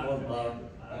leave them. One ball.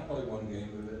 I played one game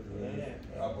with it.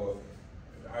 Yeah.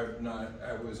 I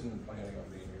wasn't planning on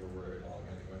being here very long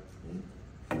anyway.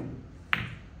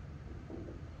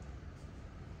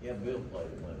 Yeah, Bill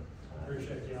played one.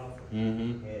 Appreciate the offer.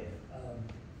 Mm-hmm. Yeah.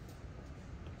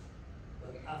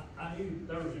 But I knew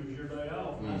Thursday was your day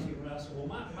off, and I said, well,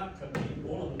 Mike might come in,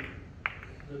 one of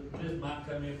this might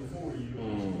come in before you,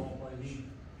 and I said, well, play him.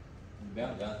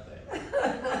 About got that.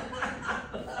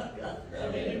 I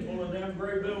mean, he pulled a damn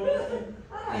gray bill up.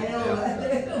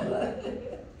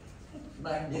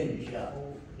 Back then he shot.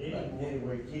 Yeah, Back then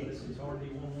where he kicked. it's hard he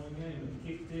won one game, and he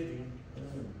kicked it in.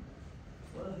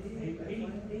 Well,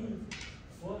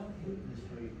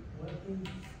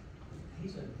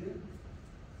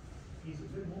 He's a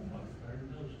good one player, he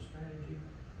knows the strategy,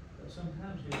 but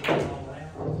sometimes he'll go all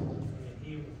out, and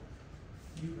you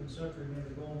can sucker him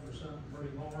into going for something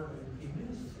pretty hard, and if he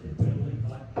misses it,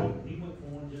 he went for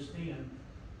one just then,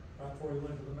 right before he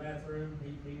went to the bathroom,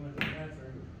 he went to the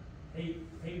bathroom, he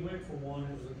went for one,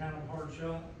 it was a kind of hard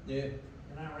shot, Yeah.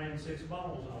 and I ran 6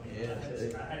 balls on him. Yeah,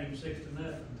 I had him 6-0 by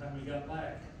the time he got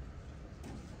back.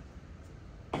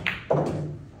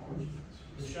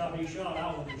 The shot he shot,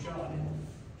 I wouldn't have shot it.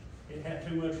 It had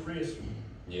too much risk.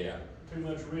 Yeah. Too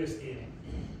much risk in it.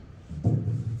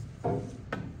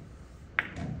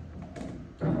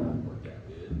 Worked out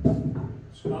good.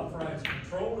 Scott Frank's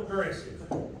controlled aggressive.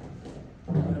 You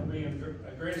gotta be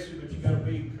aggressive, but you gotta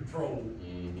be controlled.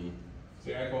 Mm-hmm.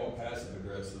 See, I call it passive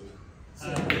aggressive.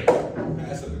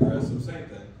 Passive aggressive, same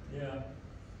thing. Yeah.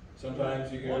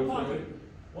 Sometimes you One go through pocket, it.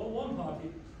 one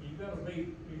pocket, you gotta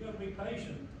be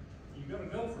patient. You gotta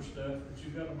go for stuff, but you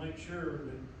gotta make sure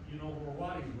that you know where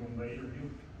Whitey's gonna be, or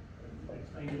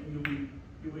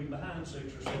you'll be behind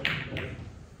 6 or 7 days.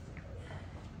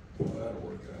 Well, that'll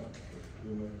work out.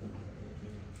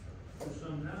 Or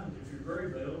sometimes if you're gray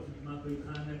belt, you might be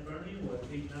behind that front anyway.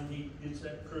 Each time he gets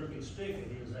that crooked stick in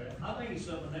his hand. I think it's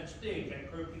something that stick,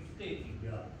 that crooked stick he's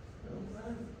got.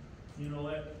 You know,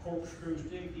 that corkscrew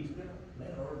stick he's got.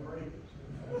 Man, or break it.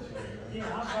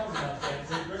 Yeah, I thought about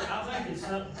that. I think it's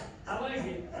something,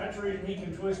 that's the reason he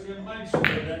can twist them legs so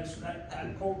good.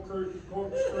 That corkscrew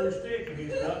stick and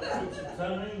he's got, puts a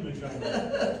ton of English on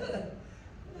it.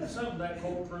 It's something that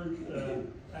corkscrew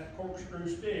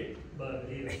stick, but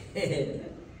it is.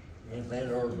 Yeah, man,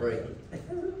 or break it.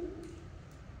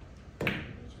 Good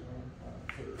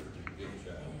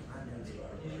shot.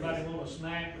 Anybody want a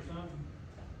snack or something?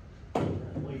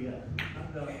 We got.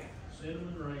 I've got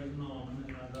cinnamon raisin almond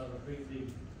and I've got a big deal.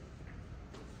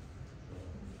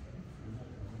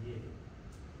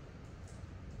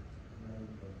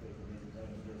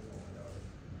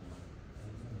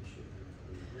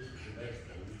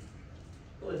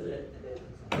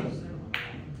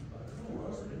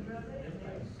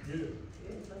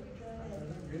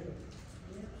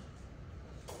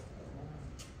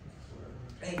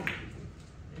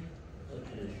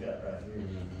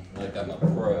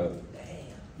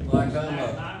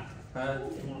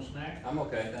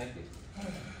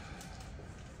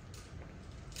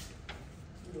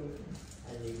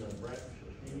 I need no breakfast.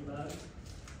 Anybody?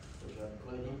 Was that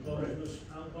cleaning?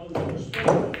 I'm closing the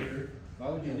store up here. Why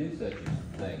would you do such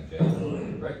a thing,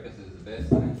 Jay? Breakfast is the best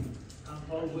thing.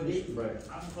 We eat breakfast.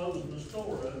 I'm closing the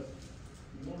store up.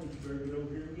 You want it, you better get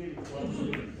over here and get it before I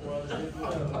zip it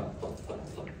up.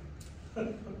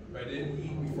 If I didn't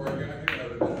eat before I got here, I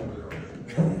would have been over there.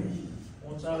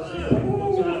 Once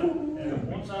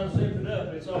I zip it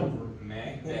up, it's over.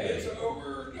 Mac It's Daddy.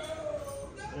 over. No.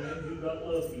 And you got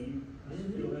lucky, you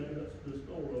still had the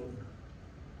store open.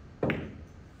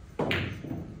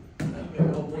 I'm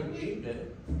gonna go bring you eat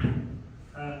it.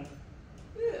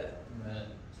 Yeah.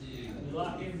 You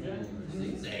like him, James?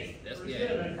 6'8", that's Pretty good.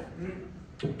 good,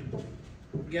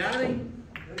 ain't Got him?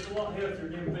 it? It's a lot healthier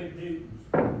than big dudes.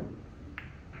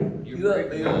 You're You up,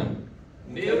 breaking Bill? down.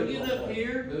 Bill, get up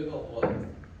here. Bill got what?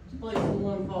 Let's play some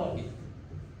one pocket.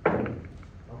 I'm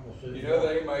gonna sit. You know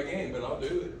that ain't my game, but I'll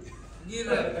do it. Get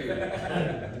up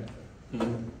here.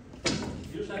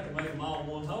 You just have to make them all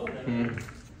one hole then.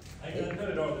 Ain't gonna do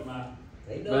it, are they, Mike?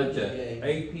 They know Bunch the of game.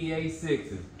 APA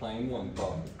 6s playing one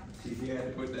pocket. See, he had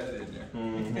to put that in there.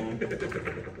 One,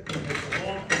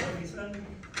 what he said?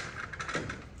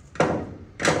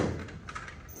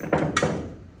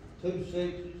 2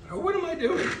 6s. What am I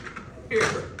doing? Here,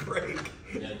 break.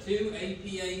 Now 2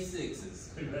 APA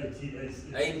 6s. Two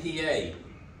ATAs. APA.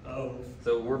 Oh,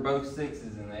 So we're both 6s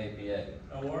in the APA.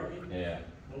 oh, are you? Yeah.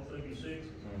 Both of you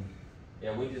sixes?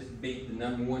 Yeah, we just beat the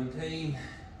 #1 team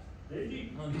Did you?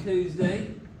 on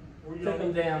Tuesday. Where Took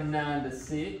them y'all, down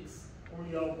 9-6. where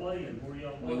y'all playing? Where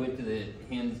y'all We playing? went to the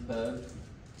Hens Pub.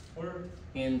 Where?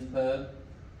 Hens Pub.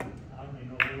 I don't even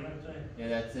know where that's at. Yeah,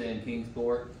 that's in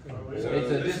Kingsport. Oh, So really?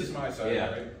 It's a this dis- is my side,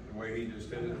 yeah. right? The way he just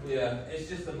did it? Yeah, it's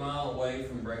just a mile away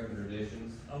from Breaking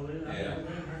Traditions. Oh, really? I've Yeah. never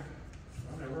been there.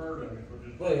 I've never heard of it. We're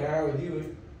just- Play Howard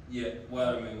Hewitt. Yeah,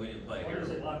 well, I mean, we didn't play What is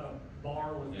it, here. like a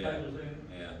bar with Yeah. tables in it?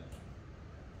 Yeah,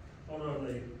 What are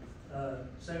they,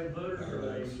 7 footers or Or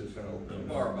they, it's just gonna the open.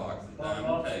 bar boxes, Bar diamond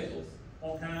boxes. tables,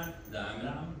 what kind?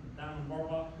 diamond. Diamond bar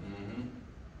box? Mm-hmm.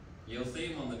 You'll see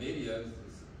them on the videos.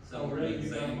 Oh, really? You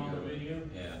got them on the video?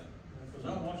 Yeah, Cause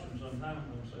I'm watching them sometimes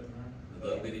when I'm sitting there. the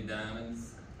little bitty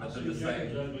diamonds. I Up see in the James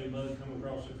same. ugly bug come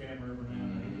across the camera every now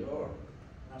and then. You are.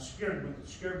 I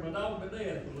scared my dog to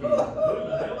death. Who the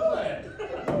hell is that?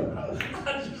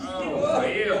 I just- Oh,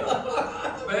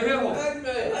 Bill,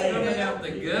 coming out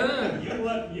the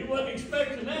gun. You wasn't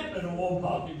expecting that in a one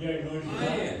pocket game, was you?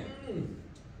 Man,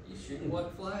 you shooting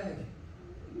what flag?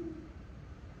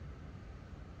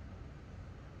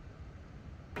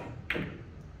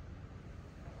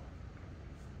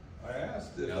 I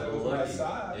asked if Got a that little was my lucky.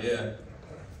 side. Yeah.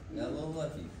 Got a little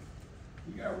lucky.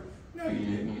 You got, no, you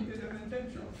didn't. You did it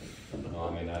intentional. No,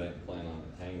 I mean, I didn't plan on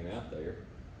hanging out there.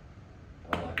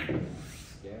 I like to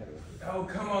scatter. Oh,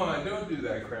 come on, don't do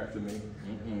that crap to me.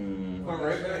 Mm-mm. Went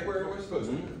right back where it was supposed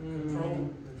to be. Control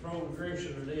the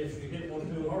direction of this. You hit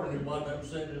one too hard, it wind up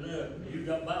setting it up. You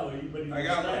got by with it, but you I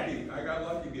got stacked. lucky. I got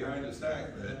lucky behind the stack,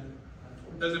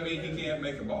 but doesn't mean he can't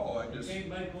make a ball. I You just, can't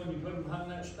make one, you put them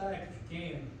behind that stack if you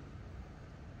can.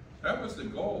 that was the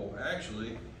goal,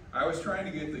 actually. I was trying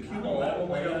to get the I cue know ball that all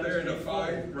the way one, up there I in a just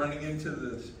 5 running into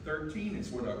the 13 is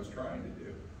what I was trying to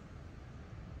do.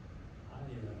 I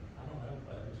don't know,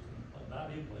 but I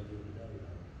did play the other day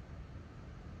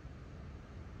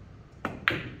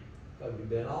though. So you've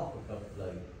been off a couple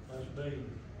days. That's big.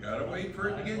 Gotta wait for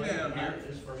it to get down here.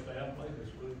 This is the first day I played this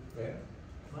week. Yeah.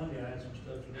 Monday I had some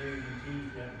stuff to do, and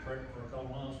Tuesday I had to prep for a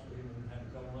colonoscopy, and had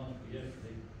a colonoscopy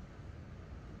yesterday.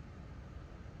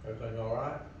 Everything all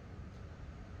right?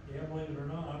 Yeah, believe it or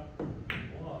not,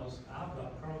 I've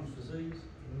got Crohn's disease,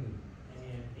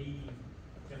 and he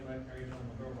came back there, he told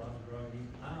my girl I was groggy,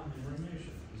 I'm in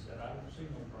remission. He said, I don't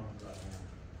see no Crohn's right now.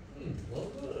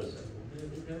 Well, I good. said, well, good,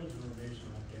 it goes in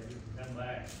remission like that, it can come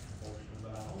back, unfortunately,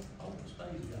 but I hope it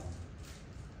stays gone.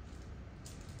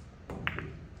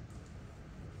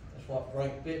 That's what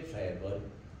Frank Fitz had, buddy.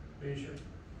 Fisher,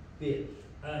 Fitz.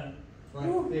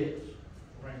 Frank Fitz.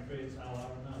 Fitz, I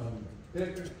don't know.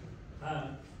 Pickers,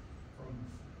 From,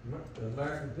 the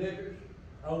American Pickers.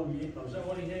 oh, yeah, was that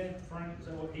what he had, Frank, is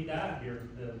that what, he died here,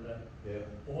 Yeah.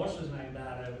 well, what's his name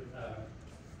died of it,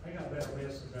 they got better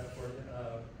lessons that for,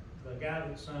 the guy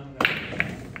that sung,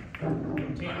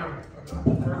 tenor,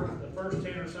 the first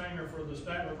tenor singer for the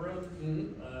Statler Brothers,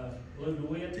 Lou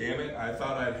DeWitt. Damn it, I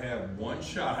thought I'd have one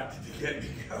shot to get me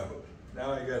go.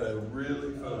 Now I gotta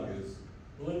really focus.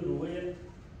 Lou DeWitt,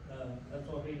 that's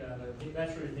what he died of,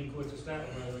 that's the reason he quit the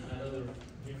Statler Brothers, and that other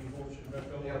Jimmy Fortune back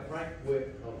over. Yeah, Frank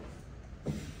Witt,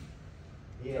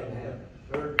 he had to have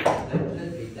surgery. They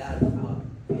said he died of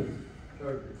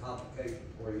surgery complications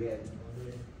where he had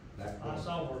I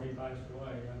saw where he passed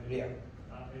away, I mean, Yeah.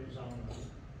 it was on the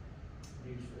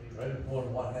news feed. Right before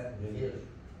what happened to his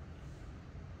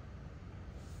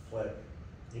collection.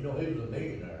 You know, he was a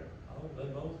millionaire. Oh, they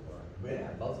both were.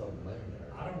 Yeah, both of them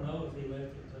millionaires. I don't know if he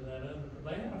left it to that other,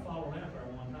 they had a falling out there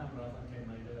one time, but I think they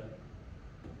made up.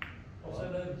 What's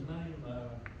that other's name,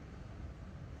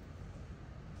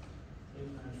 his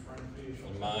name's Frank Fish.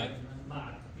 Mike?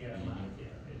 Mike, yeah, Mhm. Mike,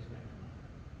 yeah, his name.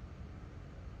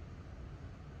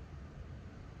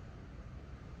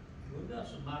 We've got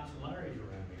some Mikes and Larrys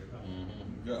around here, don't we?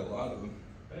 Mhm. We got a lot of them.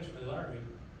 Especially Larry.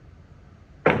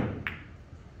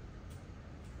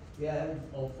 Yeah,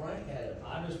 old Frank had it.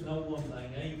 I just know one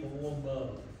thing, ain't but one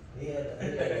bug. He had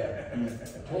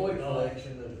a toy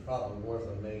collection that was probably worth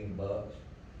 $1 million.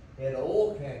 He had an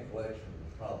oil can collection that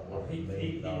was probably worth He $1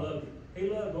 million. he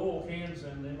loved oil cans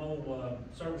and them old,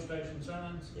 service station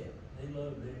signs. Yeah, He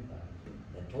loved them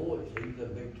things. and toys, he was a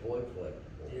big toy collector.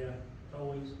 Yeah,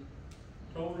 toys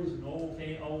and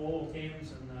oil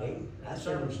cans Hey, and, I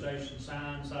service seen- station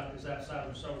signs, like it's outside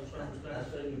of service I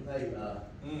station. seen you pay, I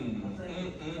think Mm.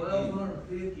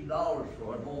 $1,250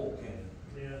 for an oil can.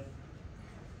 Yeah, Of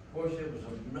course, it was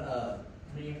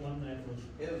me one that was,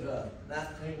 it was a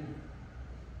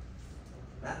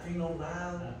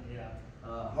 1909 yeah,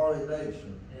 Harley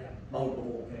Davidson yeah. motor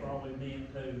oil can. Probably me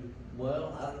too.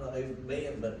 Well, I don't know who it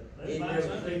been, but They he find never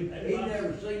something- seen, they he find-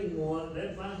 never seen one.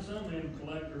 They'd find some of them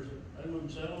collectors, that they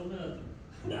wouldn't sell nothing.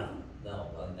 No,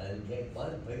 and you can't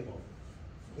find people.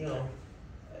 You know,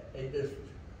 it just,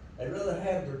 they'd rather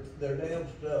have their damn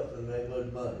stuff than they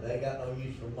would money. They got no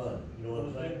use for money, you know Well, what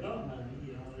if I'm they've saying? got money,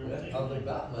 you know, That's they're. cause they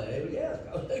got money, yeah,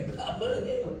 cause they got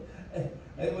money.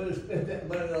 They would have spent that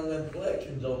money on them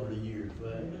collections over the years,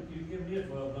 man. If you give me a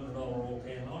 $1,200 oil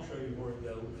can, I'll show you where it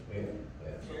goes. Yeah,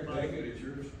 Here, take it, it's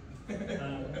yours.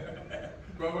 Uh,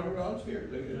 $1,200, here,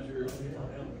 take it, it's yours.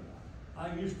 I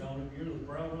used to own it, you're the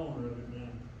proud owner of it now.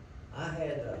 I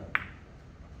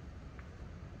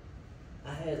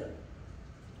had a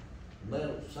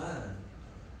metal sign.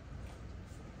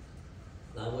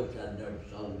 I wish I'd never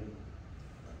sold it,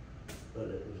 but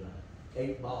it was a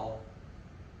 8-ball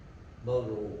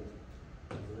motor oil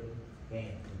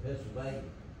can from Pennsylvania.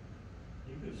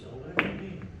 You could have sold that to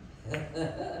me.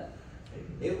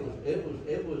 It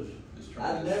was, Just I've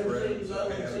trying to never spread seen it so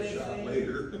those I have a since shot then.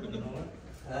 later. You know what?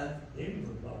 Danny would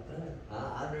have bought that.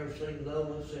 I've never seen those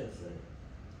ones since then.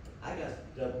 I got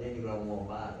stuff Danny don't want to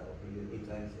buy though, he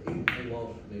thinks, he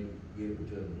wants me to give it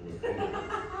to him.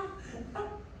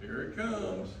 Here it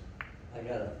comes. I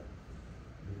got a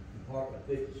Department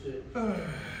 56. Department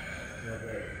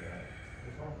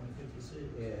 56.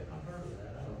 Yeah. I've heard of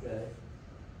that. I don't- Okay.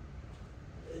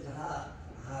 It's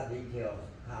high detail,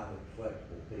 highly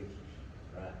flexible pieces,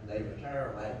 right? And they retire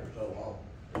them after so long.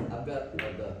 I've got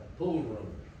the pool room.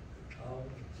 Oh,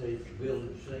 See, the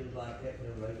building seems like that, you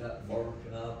know, they got work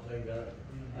and all, they got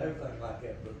everything like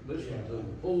that, but listen to the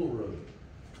pool room.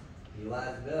 You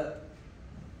light it up,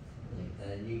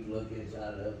 and you can look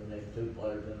inside of it, and there's 2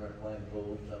 players in there playing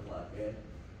pool, stuff like that.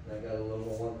 They got a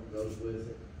little one that goes with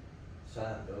it,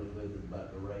 sign goes with it about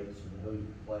the rates and who's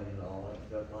playing and all that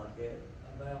stuff like that.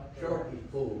 about, Sharky's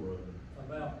pool room.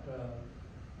 about, 4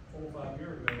 or 5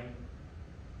 years ago,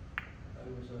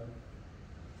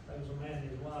 there was a man and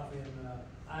his wife in,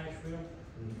 Asheville,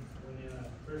 went in a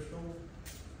thrift store.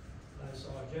 They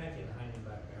saw a jacket hanging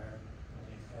back there, and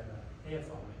it had a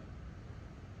F on it.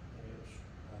 And it was,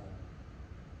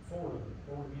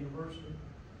 Fordham University.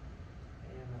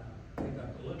 And, they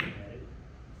got to looking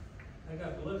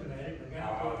at it. The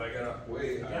guy Oh, put, they got up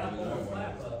way the higher guy than put a that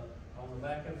flap one. up on the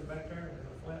back of it back there, and a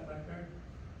flap back there.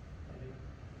 And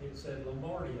it said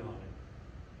Lombardi on it.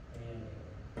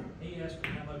 And he asked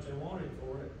them how much they wanted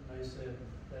for it, and they said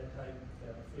they'd take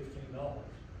 $15.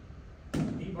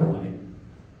 He brought it,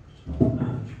 just on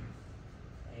lunch,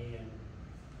 and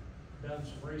done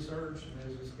some research, and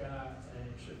there's this guy, and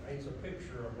it's a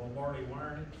picture of Lombardi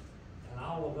wearing it,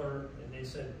 and and they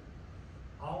said,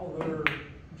 all of their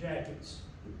jackets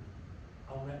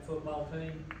on that football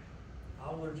team,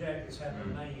 all their jackets had their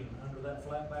name under that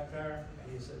flap back there,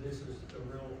 and he said, this is the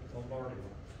real Lombardi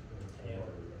one.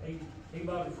 And he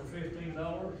bought it for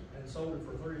 $15 and sold it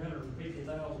for $350,000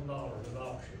 at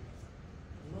auction.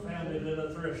 Found it at a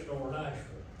thrift store in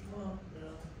Asheville. Well, you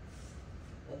know,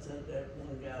 that's that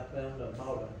one guy found a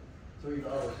bought a $3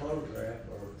 photograph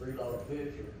or a $3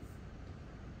 picture,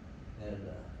 and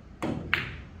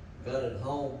got it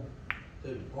home to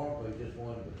the park. We just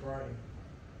wanted to frame.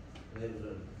 And it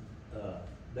was a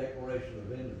Declaration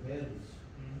of Independence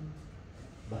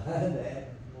behind that.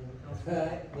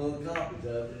 Right, little copies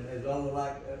of it, and it's only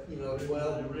like,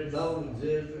 12 don't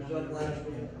exist or something like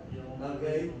that.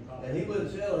 Okay, and he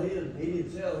wouldn't sell his, he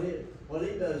didn't sell his. What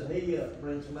he does, he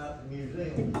rents them out to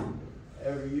museums.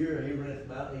 Every year he rents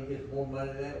them out, and he gets more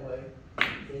money that way.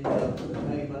 And, the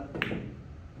payment,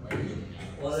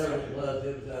 whatever it was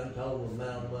an untold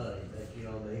amount of money that,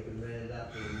 that he could rent it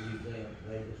out to the museum, and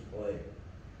they display it.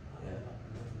 Yeah.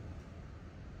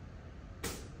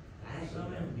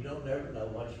 You don't never know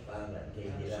what you find out until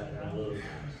you get out there and look.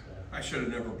 I should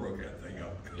have never broke that thing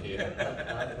up.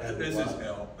 Yeah. This is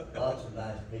hell. Lots of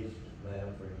nice pieces,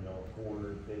 man, for, a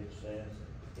quarter, 50 cents,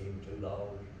 even $2.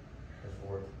 That's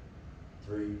worth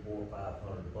 $300, $400, $500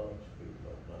 if people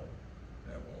don't know.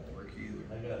 That won't work either.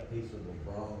 I got a piece of the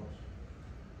bronze,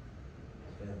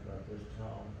 stands about this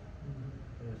tall,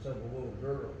 and it's of a little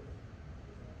girl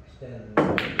standing in the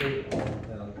street in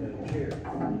a chair.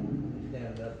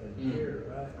 Standing up in the chair,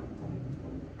 right?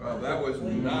 Well, that was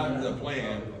not the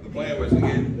plan. The plan was to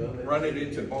run it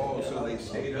into balls so they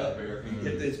stayed up there and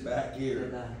get this back here.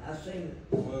 And I seen it.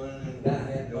 One,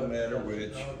 no matter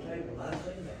which. I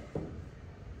seen that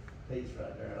piece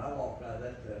right there, and I walked out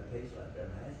that piece right there,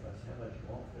 and I asked myself, how much you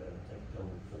want for it? I think it told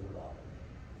me $4.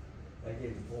 They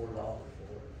gave me $4 for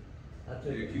it. I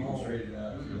took You it keep them home. straight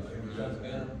out. It was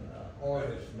some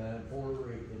artist, man, Puerto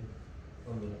Rican,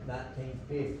 from the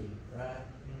 1950, right?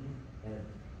 And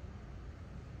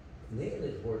then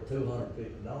it's worth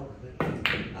 $250. I don't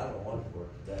know what it's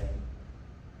worth today.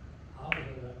 I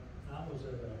was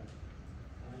at a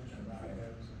mentioned about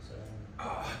Evans and saying,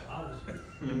 I used to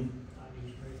read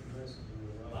lessons in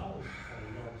the well. I was at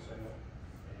a yard sale,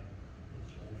 and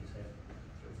each lady's had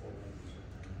 3 or 4 ladies or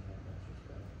something, and that bunch of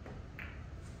stuff.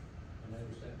 And they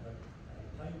were sitting up at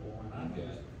a table, and I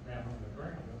was down on the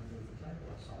ground underneath the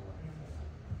table. I saw a handle.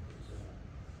 It was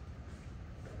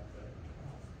right there at the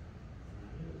top. And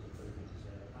I knew it was a pretty good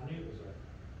set. I knew it was a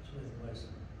Smith &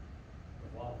 Wesson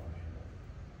revolver handle.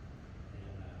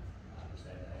 And I just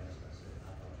had to ask, I said,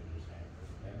 I thought you just had it for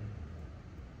the camera.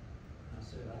 I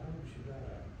said, I noticed you got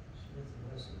a Smith &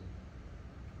 Wesson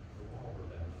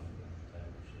revolver down on the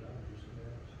table. She said, oh, you see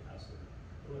that? I said,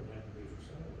 it wouldn't have to be for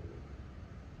sale, would it?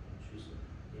 And she said,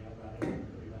 yeah, but I didn't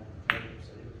put it on the table.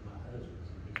 Said it was my husband's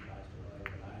and he's passed away,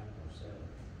 but I am gonna sell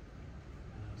it.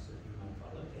 And I said, you mind if I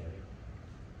look at it?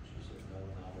 She said, no,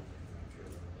 and I'll look at it, I'm sure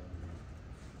it'll look good.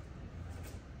 And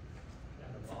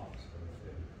got a box for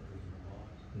the original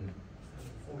box. And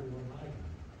 41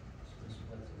 Magnum, Smith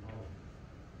 & Wesson model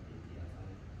 50, I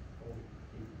think, 40,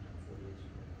 48.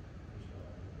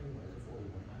 Anyway, it's a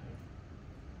 41 Magnum.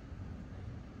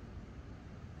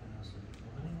 And I said,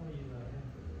 well, honey, what do you have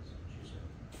for this? And she said,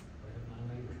 well, my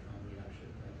neighbor told me I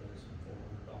should pay less than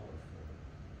 $400 for it.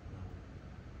 And I went,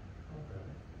 okay,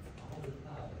 I'll just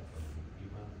buy that for you. You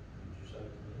mind, would you sell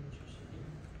it to me? And she said,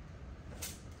 yeah.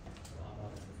 So I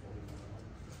bought it for $41.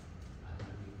 I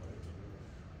knew what it was worth.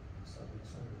 I sold it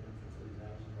for $3,000.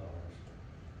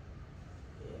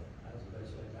 Yeah. That was the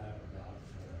best thing I ever got.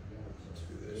 Let's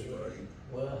do this right.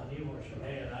 Well, I knew what she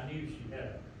had. I knew she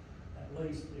had at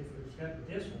least, if it was got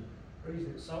this one, the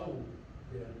reason it sold,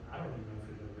 then I don't even know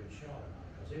if it had been shot or not,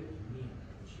 because it was mint.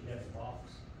 And she had the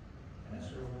box, and I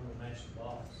still remember matched the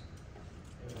box.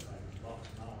 Everything, the box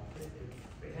and all. If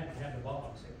it hadn't had the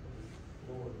box, it would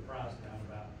lower the price down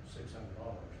about $600.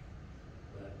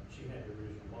 But she had the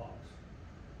original box.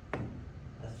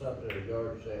 that's something at a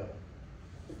yard sale.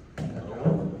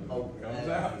 Comes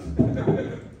out.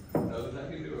 Nothing I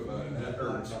can do about it. That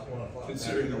hurts.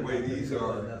 Considering the way these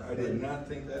are, I did not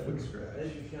think that would scratch.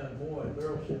 This is young boy and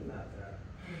girl sitting out there.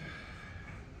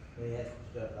 They had some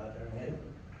stuff out there, and had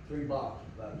 3 boxes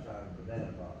by the side of the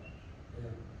banana boxes.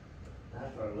 Yeah. And I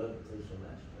started looking through some of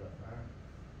that stuff, right?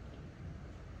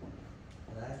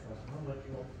 And I asked myself, how much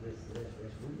you want for this, this? They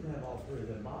said, we can have all 3 of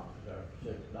them boxes there for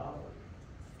 $6.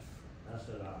 I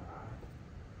said, all right.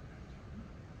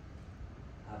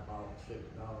 I bought $6.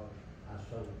 I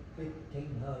sold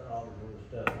 $1,500 worth of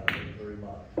stuff out of the 3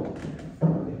 boxes.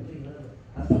 $1,500.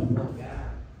 I sold one guy.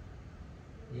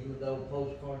 Even though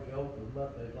postcards, you open them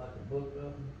up, there's like a book of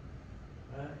them,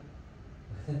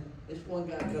 right? This one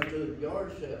guy come to the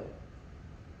yard sale,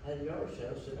 had a yard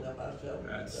sale sitting up outside.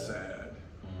 That's sad.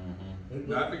 He looked-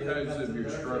 Not because of your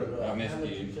stroke. I missed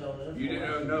missed you. You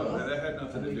didn't know, that had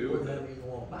nothing to do with it.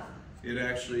 It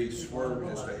actually swerved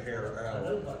just a hair out.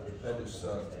 That just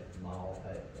sucked. Mall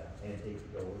at antique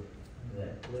stores, and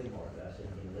that flea market, I said,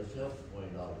 let's sell for $20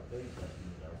 a piece,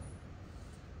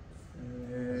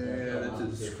 Yeah, that's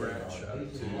a scratch shot He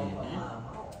said, too. well, I'll buy them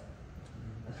all.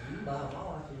 I said, you buy them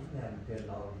all? I said, you can have them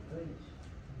 $10 a piece.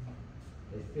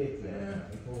 They fixed it, Yeah.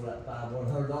 they pulled that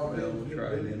 $500. Well, we'll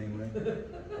try it anyway.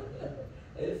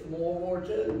 It's from World War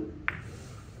II.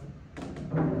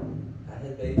 I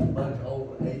had made a bunch of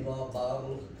old Avon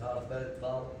bottles, cosmetic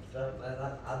bottles, and stuff, man,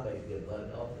 I made good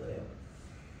money off of them.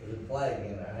 There's a flag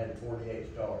in there, I had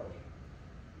 48 stars.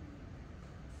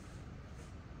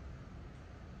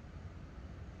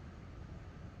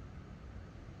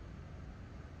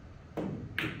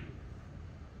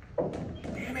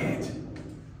 Damn it!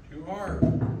 Too hard.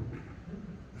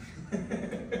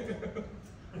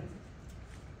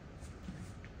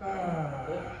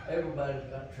 Everybody's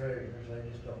got treasures, they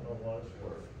just don't know what it's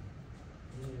worth.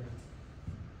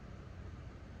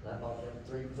 I bought them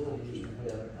 3 pool cues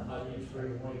together, I used 3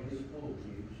 one-piece pool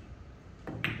cues.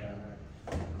 Down there.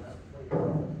 About 3 of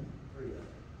them.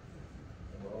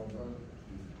 They were all Brunswick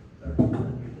cues,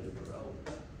 39 years they were old.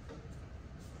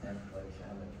 And the place,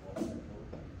 how much was that pool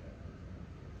cue?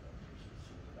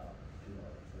 $66, $2.03.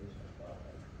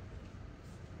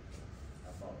 I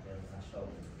bought them, I sold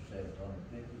them for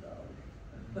 $750.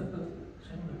 Some of them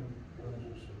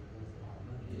Brunswicks are worth a lot of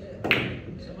money.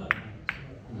 Yeah. Some of them.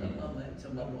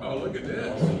 Oh, look at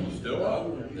this, still up.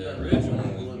 The original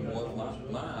was what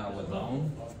my eye was on. A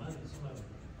lot of money, some of them.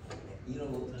 You know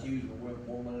what the cues are worth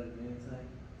more money than anything?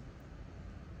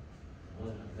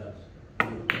 Well, that's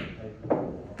paper.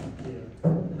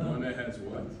 One that has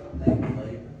what? Paper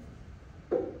label.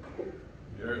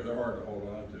 They're hard to hold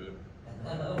on to. I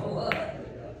know what?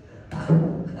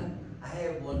 I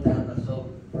had one time I sold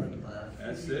it for $35.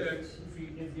 That's 6. If you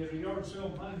get a yard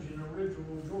sale finds you an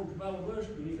original George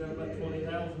Balabushka, you got about $20,000.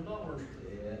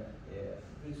 Yeah,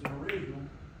 yeah. It's an original.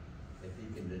 If you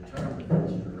can determine it's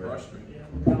the Crushed rest. me. Yeah,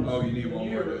 because Oh, you need one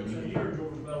more, the don't you? year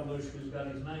George Balabushka's got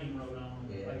his name wrote on them.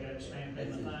 Yeah. They got it stamped in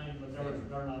the That's it. thing, but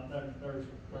they're not, I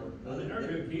mean, they're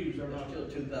good cues, they're not. Still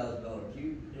 $2,000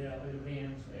 cue. Yeah, it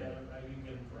depends, yeah, you can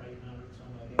get them for 800,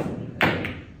 some of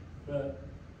them. But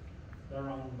they're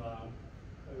owned by,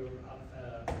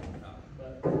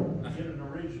 but get an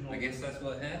original. I guess that's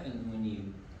what happens when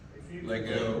you If you Let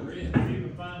can- go. If you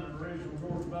can find an original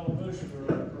George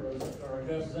Balabushka or a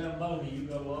Gus Zamboni, you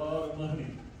got a lot of money.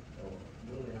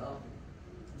 Really hot.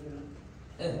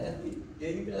 Yeah,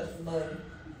 you got some money.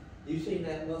 You seen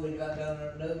that one they got down there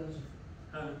at Nuns?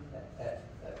 Huh?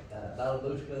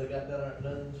 Balabushka they got down there at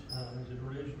Nuns? Is it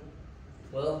original?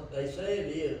 Well, they say it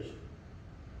is.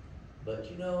 But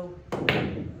you know,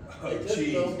 Oh, They took it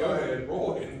geez, over. go ahead,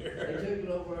 roll in they there. took it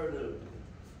over to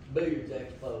Billiards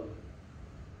Expo.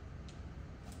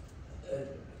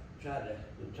 Tried to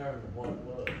determine what it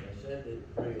was. They said it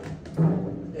real.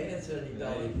 Dan said he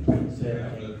thought it was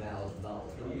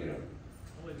 $17,000. Yeah.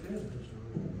 Well, it is original.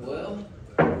 Well,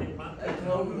 It might be. they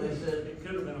told me, they said, It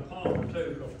could have been a Palmer too,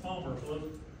 because Palmer's look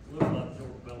like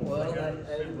George Balabushka. well, They got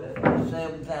that, the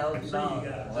symbol. $7,000. See, you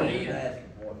got- What he's asking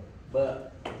for. But,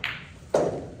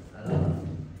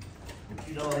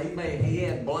 you know, he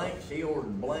had blanks, he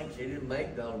ordered blanks, he didn't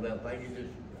make all that thing, he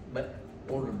just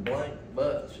ordered blank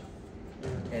butts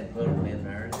and put them in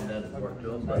there, and it doesn't work to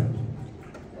them, but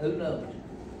who knows?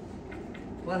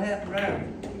 What happened there?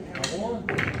 I won.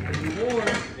 You won.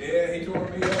 Yeah, he tore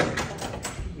me up.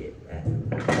 Yeah.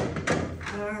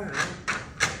 All right.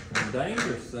 I'm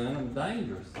dangerous, son. I'm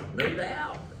dangerous. No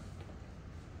doubt.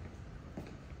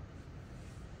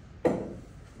 No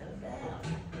doubt.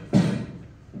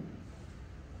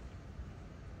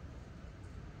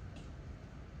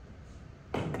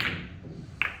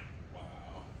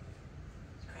 Wow.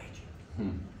 Scratchy.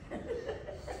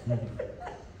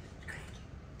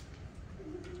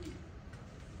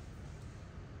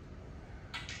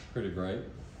 Pretty great.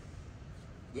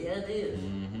 Yeah, it is.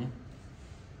 Mm-hmm.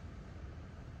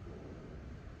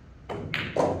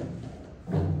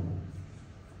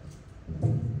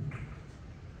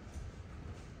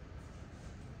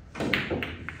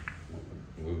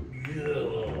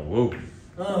 Whoa.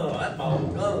 Oh, that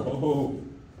ball's gone. Whoa.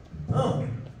 Oh.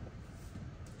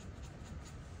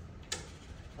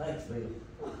 Thanks, Bill.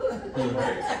 For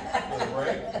the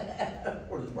break?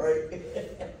 For the break.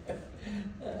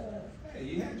 Hey,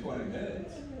 you had 20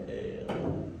 minutes.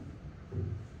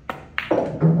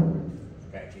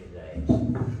 Scratch his ass.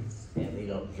 And he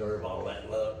don't deserve all that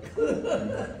luck. Let's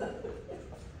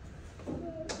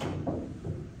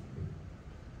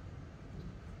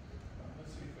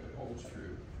see if it holds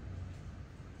true.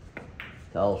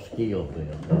 It's all skill, Bill.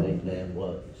 That ain't damn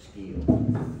luck, it's skill.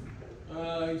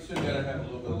 You still gotta have a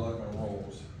little bit of luck on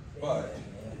rolls, but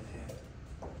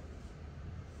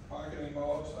pocketing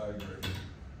balls, I agree.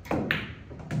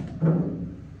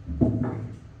 We'll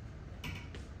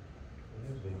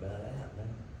be about out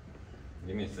now.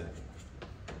 Give me a second.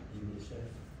 You be safe.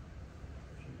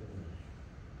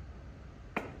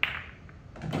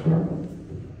 On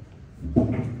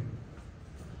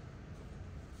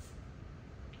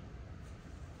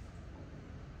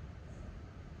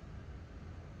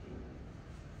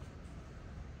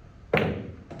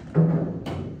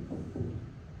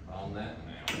that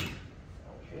now.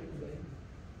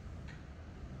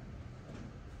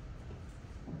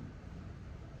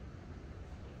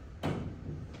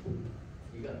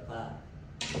 You got 5.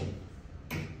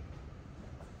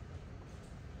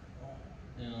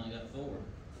 Yeah, I got 4.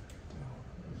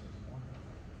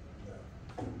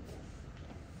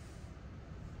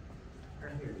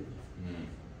 Right here it is.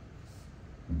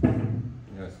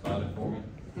 You gonna spot it for me?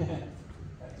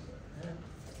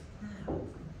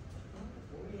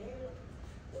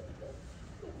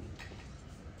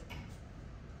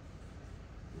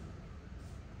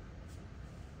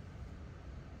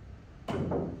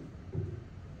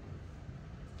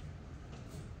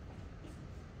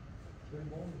 Three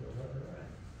more, you'll have it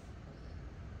right.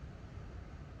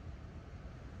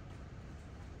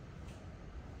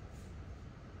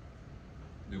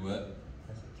 Do what?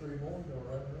 I said 3 more, you'll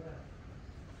have it right.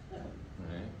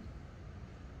 Alright.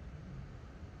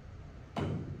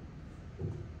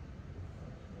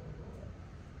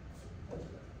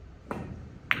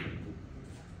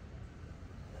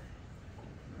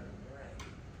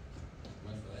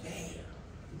 Much for that.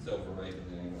 It's overrated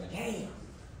anyway. Damn.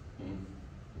 Hmm.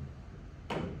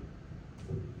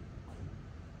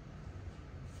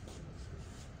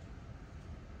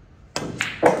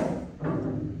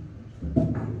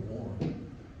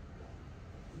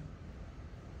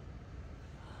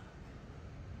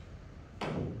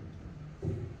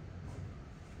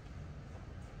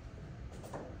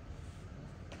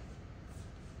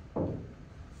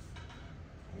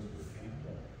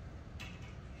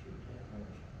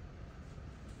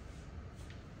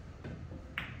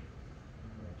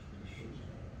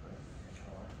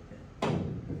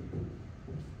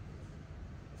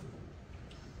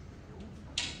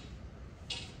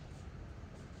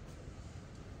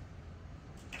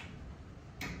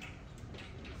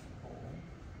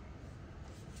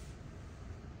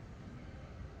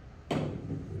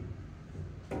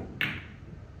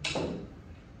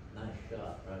 Nice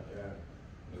shot right there.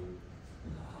 Nope.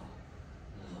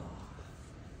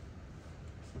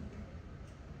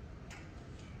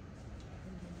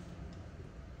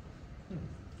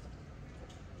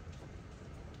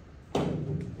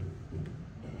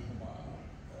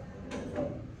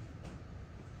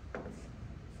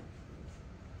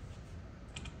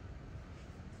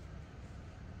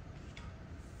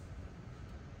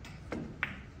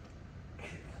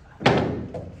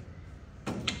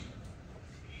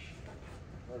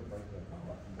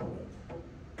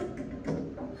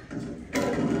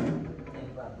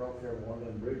 If I broke every one of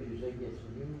them bridges, they get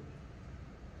some new.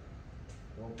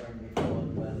 Don't bring me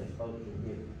one when they're supposed to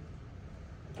give you.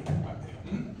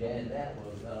 Jan, that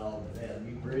was got all the hell,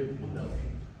 new bridges, don't you?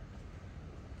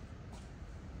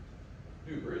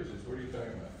 New bridges, what are you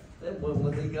talking about? That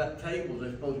when they got tables,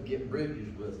 they're supposed to get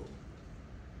bridges with them.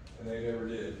 And they never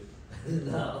did.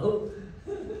 No,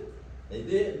 they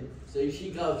didn't. See,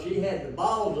 she had the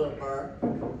balls up there,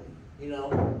 you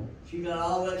know, she got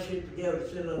all that shit together to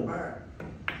sit up there.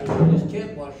 So she just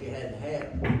kept what she had to have,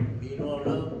 you know what I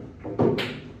mean?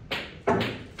 God,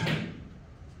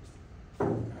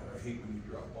 I hate when you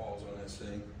drop balls on this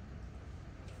thing.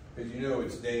 Cause you know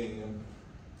it's dinging them.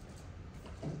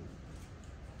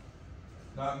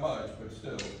 Not much, but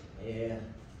still. Yeah.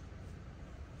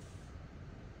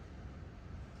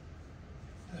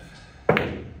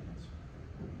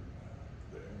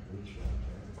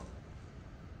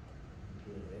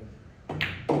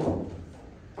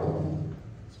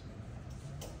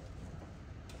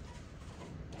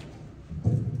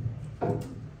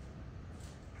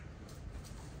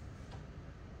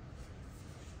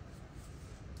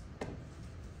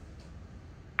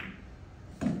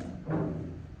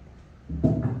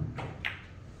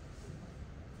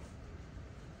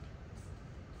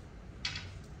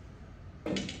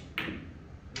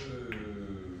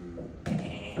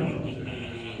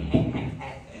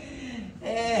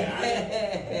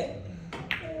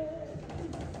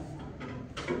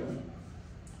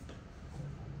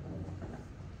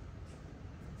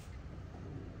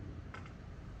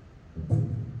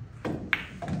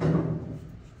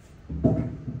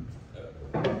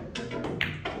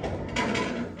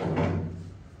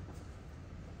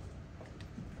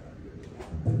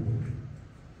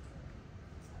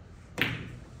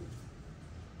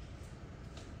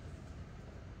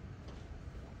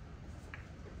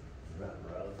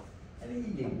 You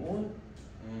need one.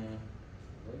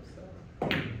 Looks so.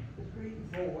 3,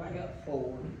 4, I got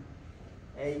 4.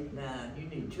 8, 9, you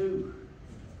need 2.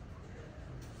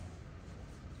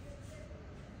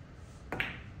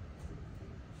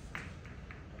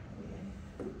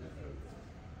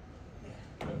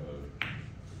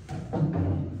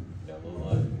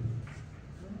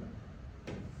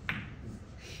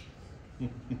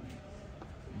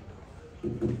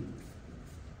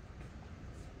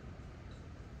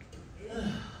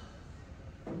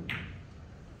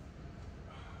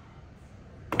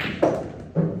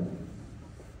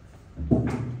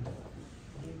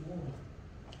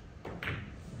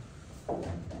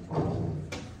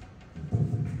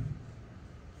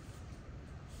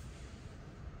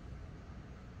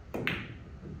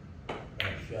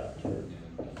 shot, too.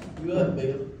 Yeah. You up,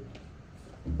 Bill?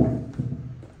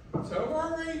 So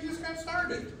already just got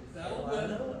started. That'll I do.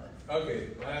 know it. Okay,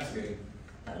 last game,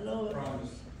 I know it. promise.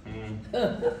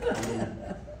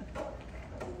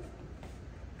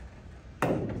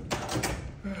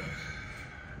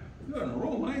 You're on a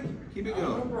roll, Mike. Keep it On a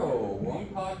going. roll, one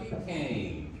pocket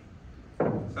cane.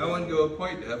 I wouldn't go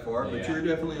quite that far, but Yeah. you're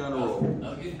definitely on a roll.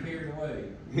 I'll get carried away.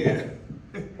 Yeah.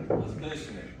 Let's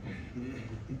cushion it.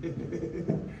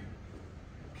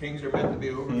 Kings are meant to be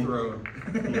overthrown.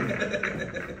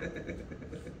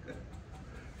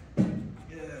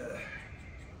 Yeah.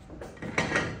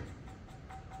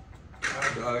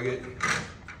 I'll dog it.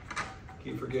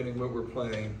 Keep forgetting what we're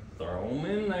playing. Throw them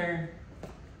in there.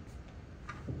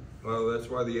 Well, that's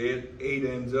why the eight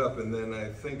ends up, and then I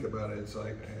think about it, it's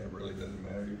like, it really doesn't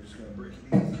matter, you're just gonna break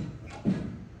it easy.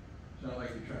 It's not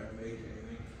like you're trying to make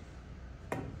anything.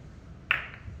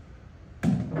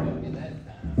 Look at that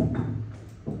time.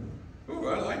 Ooh,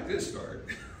 I like this start.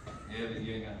 Yeah, but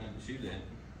you ain't got nothing to shoot at.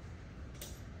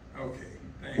 Okay,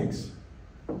 thanks.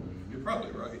 You're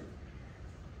probably right.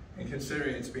 And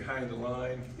considering it's behind the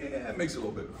line, yeah, it makes it a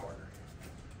little bit harder.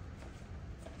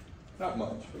 Not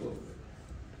much, but a little bit.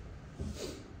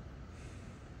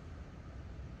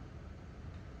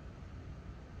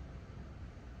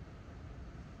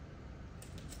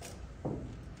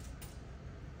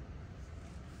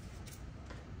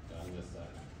 On this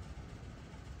side.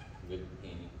 Good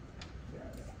penny. Yeah,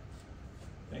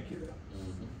 thank you.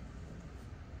 Mm-hmm.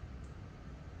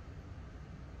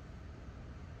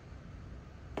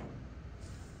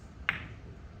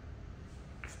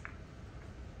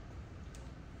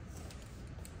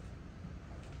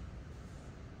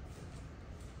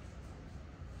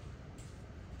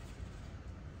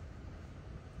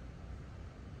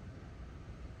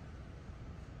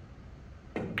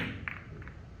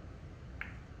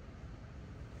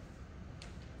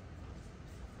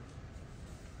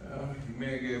 You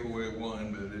may have gave away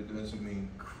one, but it doesn't mean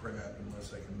crap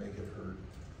unless I can make it hurt.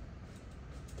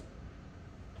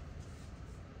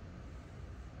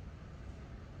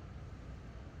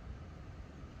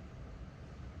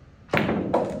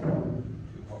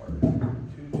 Too hard.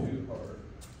 Too hard.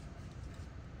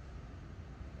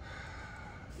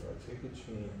 Do I take a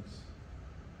chance?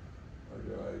 Or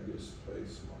do I just play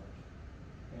smart?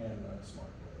 And not a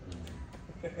smart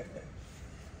player.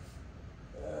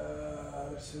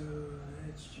 So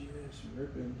let's just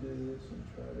rip into this and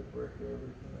try to break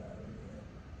everything out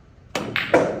of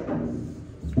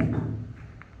it.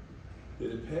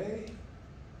 Did it pay?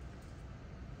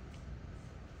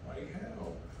 Like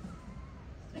hell.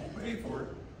 Pay for it.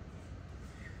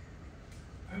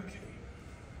 Okay.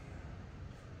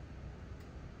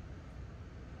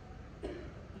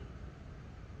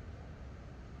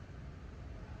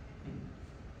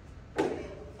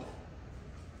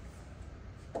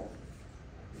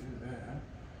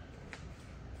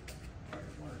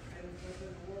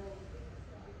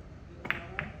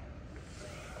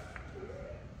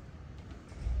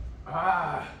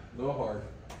 Ah, a little hard.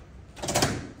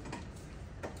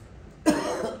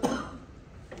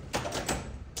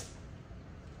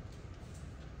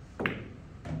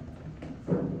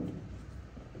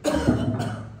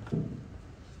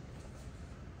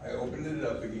 I opened it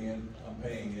up again. I'm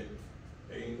paying it.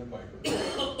 Paying the piper.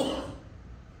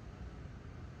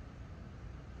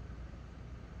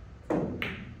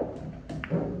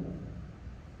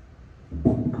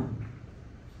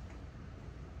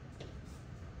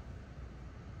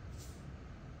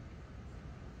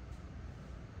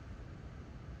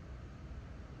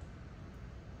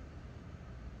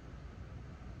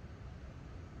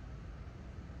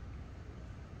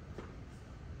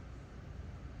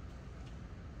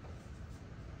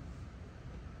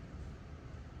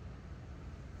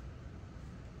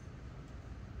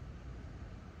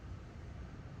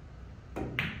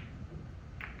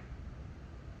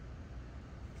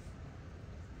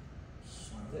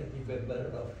 I think you've been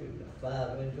better off shooting a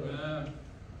 5-inch one.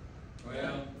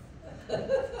 Well.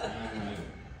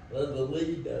 Was the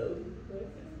lead though.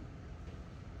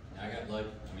 I got lucky.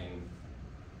 I mean,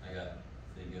 I got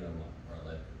pretty good on where I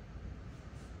left it.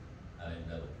 I didn't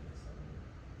double it.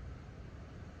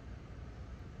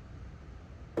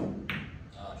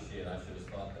 Oh shit, I should have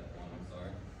thought that one, I'm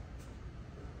sorry.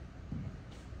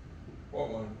 What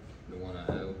one? The one I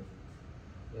owe.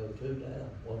 Go 2 down,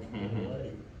 1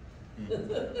 away.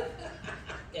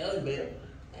 Tell him, Bill.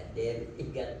 God damn it, you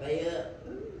gotta pay up.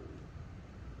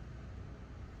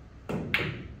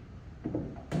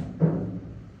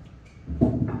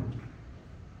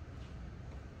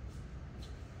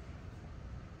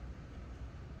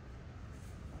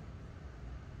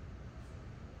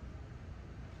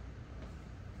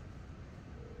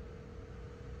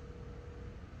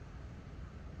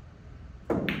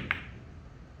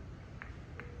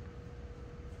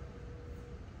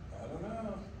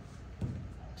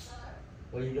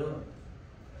 What are you doing?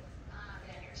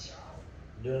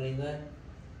 Doing anything?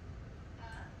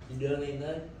 You doing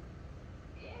anything?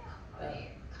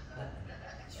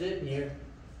 Sitting here.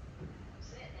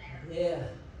 Yeah.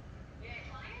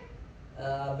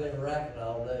 I've been racking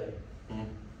all day.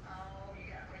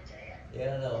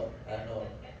 Yeah, I know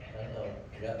it.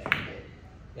 I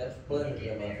got splinters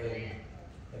in my fingers.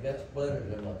 I got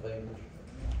splinters in my fingers.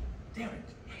 Damn it.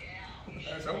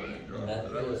 I was hoping it dropped,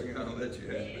 but I wasn't gonna let you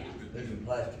have it. There's a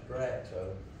plastic crack,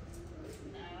 so.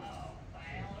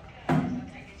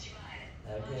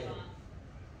 Okay.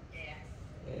 Yeah.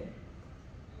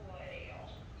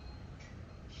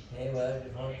 Anyway, I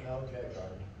just want to call check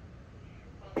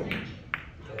on you.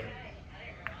 Okay.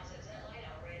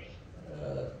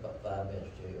 It's about 5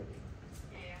 minutes to.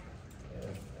 Yeah.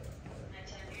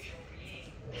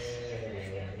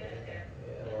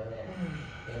 Yeah, well,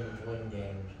 in between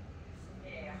games.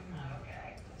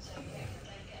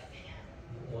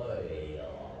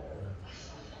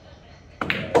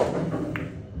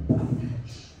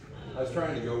 I was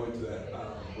trying to go into that,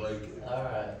 break it. All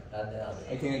right, I doubt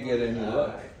I it. can't get any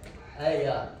luck. Hey,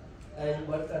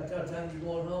 what time you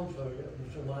going home, so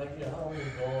somebody get home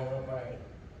and going up right?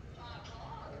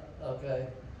 Okay,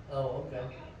 oh, okay.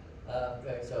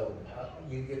 Okay, so,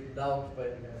 you get the dogs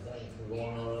fed and everything, we're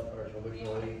going on up there, so we can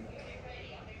leave.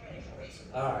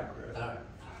 All right,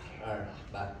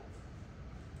 bye.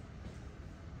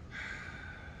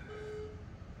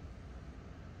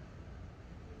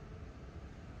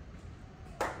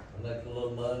 I make a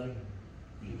little money,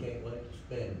 you can't wait to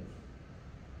spend it.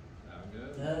 Sound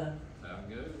good? Huh? Sound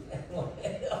good?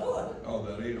 Oh,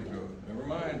 that ain't go. Never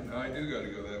mind. I do gotta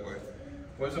go that way.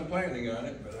 Wasn't planning on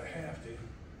it, but I have to.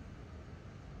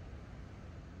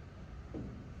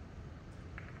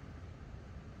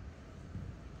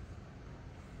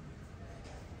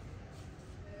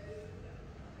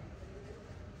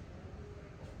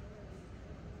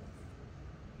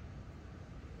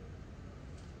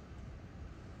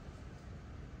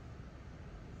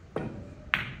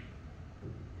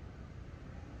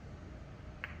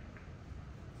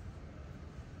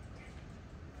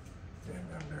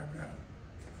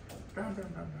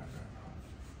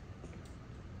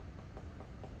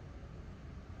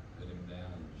 Put him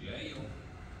down in jail.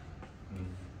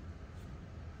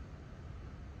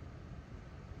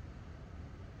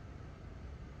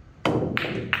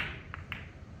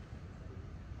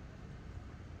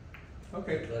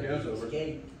 Okay, But yeah, it's he over.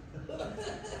 escaped.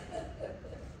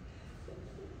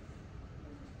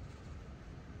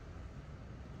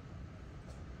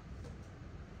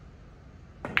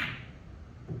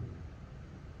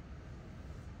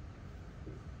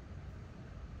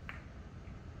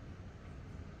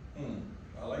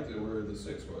 I liked it where the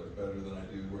 6 was better than I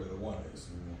do where the 1 is.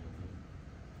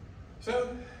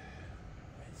 So,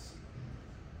 let's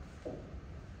see.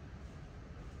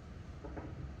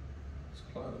 It's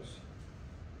close.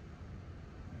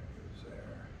 There goes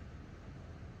there.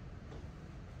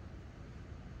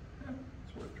 Yeah,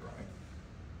 it's worth trying.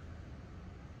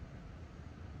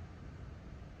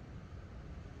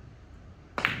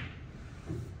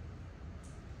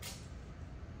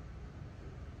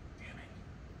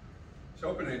 I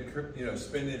was hoping it'd,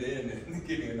 spin it in and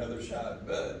give me another shot,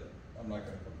 but I'm not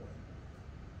gonna complain.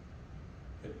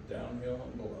 Hit downhill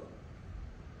and below.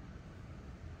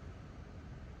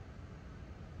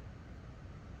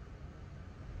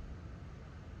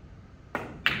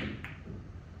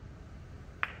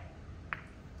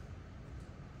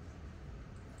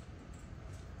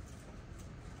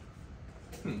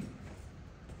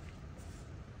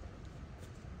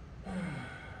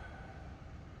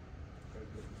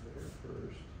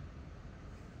 First.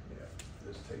 Yeah,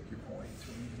 just take your points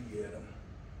when you get them.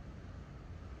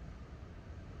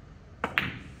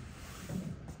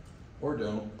 Or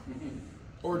don't.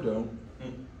 Or don't.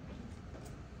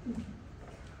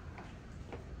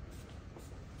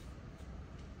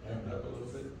 Jumped up a little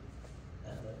bit.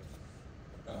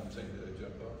 I'm saying did I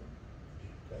jump up?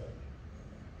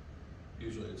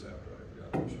 Usually it's after I've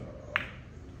got the shot off.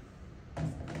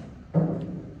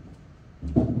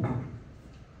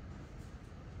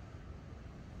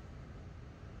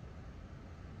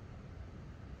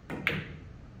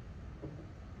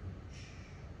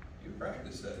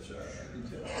 Practice that shot, I can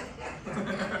tell.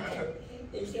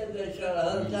 He said that shot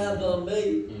 100 times on me.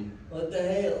 What the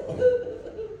hell?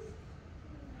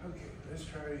 Okay, let's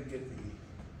try to get the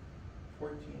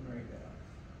 14 right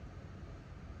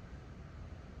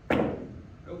now.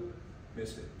 Nope,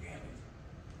 missed it. Damn it.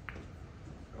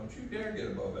 Don't you dare get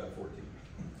above that 14.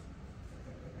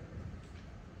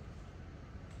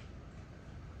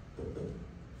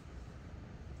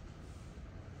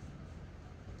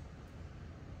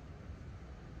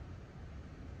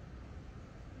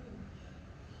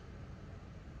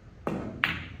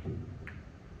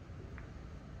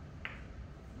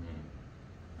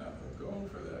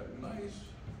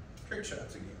 Trick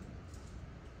shots again.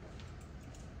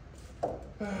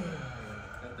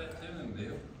 Got that to him,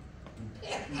 Bill.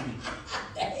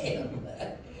 Damn, damn,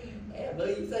 who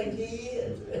you think he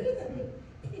is?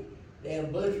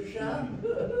 Damn butcher shop?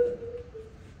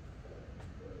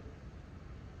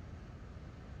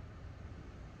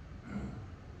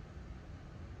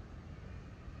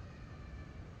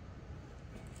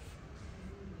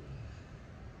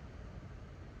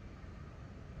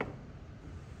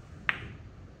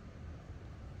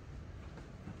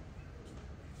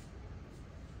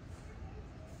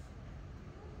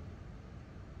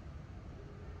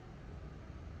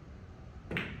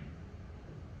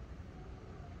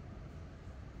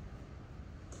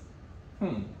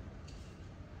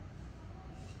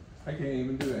 I can't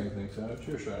even do anything, so it's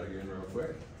your shot again real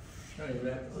quick. I don't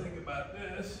even have to think about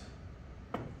this.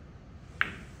 Oh,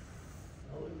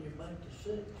 and you're back to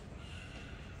 6.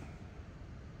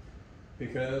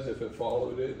 Because if it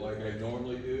followed it like I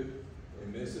normally do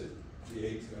and miss it, the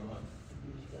 8's gone.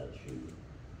 You just gotta shoot it.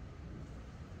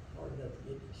 Hard enough to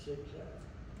get to 6 out.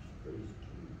 It's pretty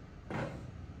cute.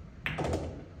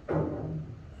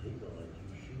 He gonna let you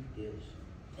shoot this.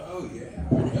 Oh yeah,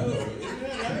 I know. Isn't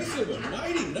that nice of him?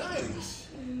 Mighty nice.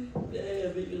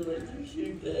 Damn, he gonna let you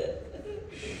shoot that.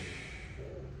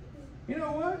 You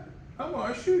know what? I'm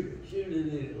gonna shoot it. Shoot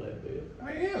it anyway, Bill.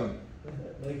 I am.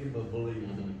 Make him a believer.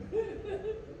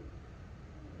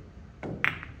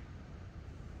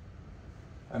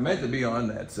 I meant to be on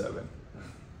that 7.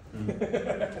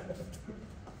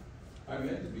 I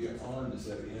meant to be on the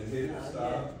 7 and hit it,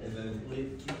 stop, and then Leave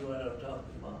it, keep right up top of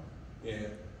him, Mom. yeah.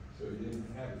 So he didn't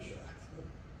have a shot.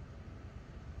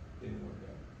 Didn't work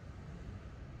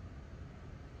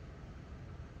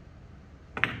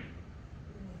out.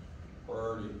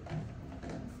 Priority.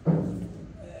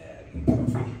 Get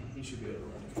comfy. He should be able to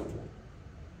run it.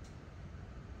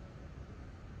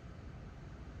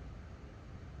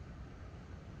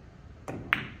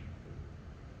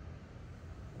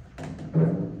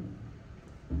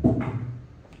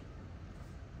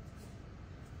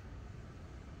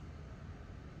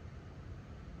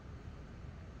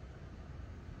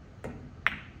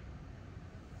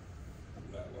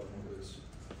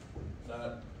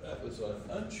 That was an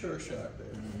unsure shot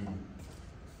there.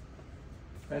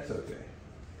 That's okay.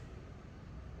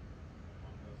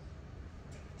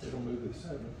 It'll move the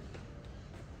 7.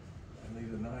 And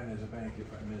leave the 9 as a bank if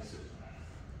I miss it.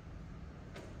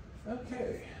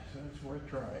 Okay, so it's worth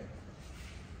trying.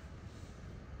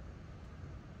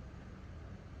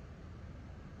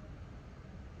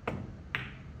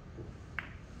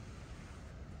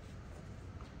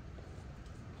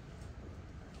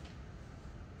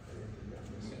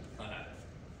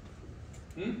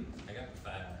 I got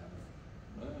 5.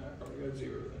 I probably got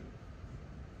 0 then.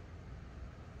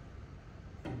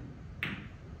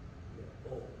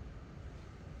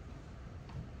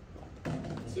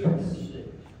 6.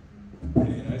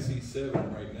 And I see 7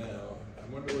 right now. I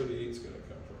wonder where the 8's gonna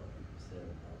come from.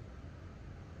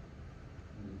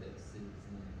 Need that 6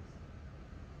 next.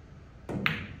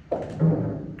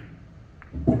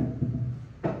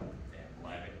 Damn,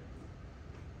 light it.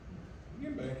 You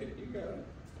can bank it, you got it.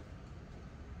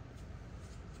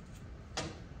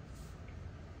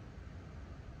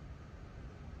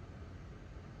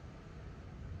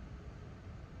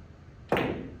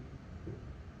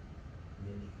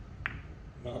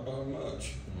 Not by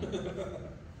much.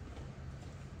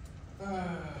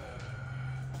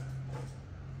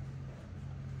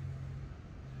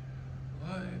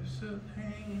 Life's a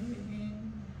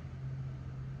pain.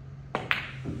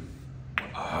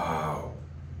 Oh,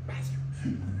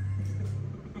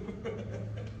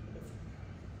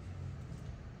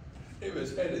 it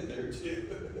was headed there too.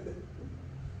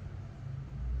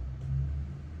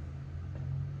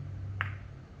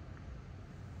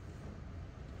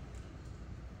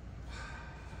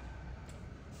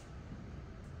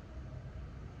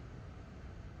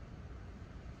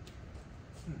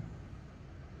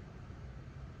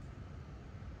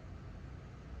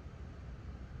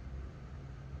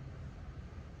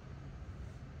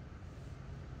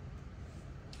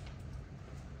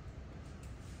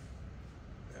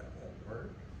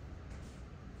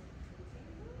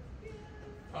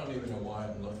 I don't even know why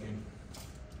I'm looking.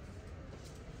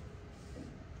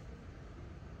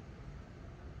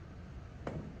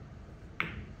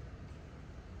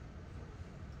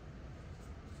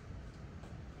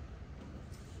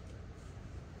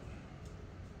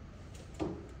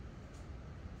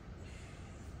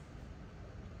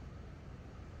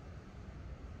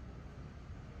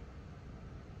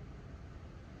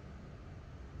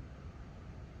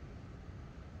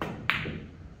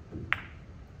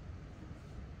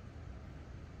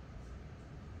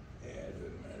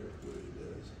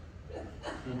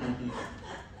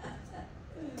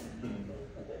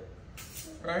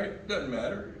 Right? Doesn't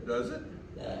matter, does it?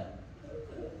 Yeah.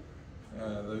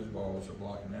 Those balls are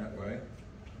blocking that way.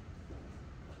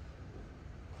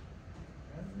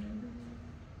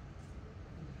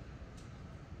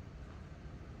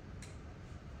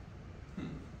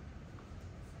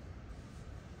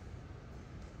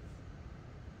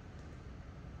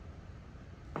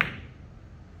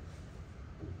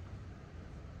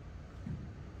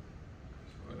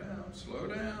 Slow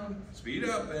down. Speed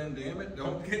up then, damn it.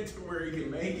 Don't get to where you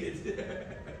can make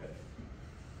it.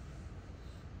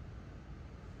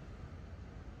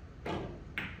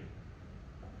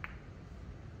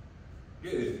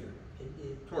 Good.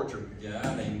 Torture me. Yeah,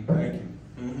 I mean. Thank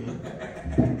you.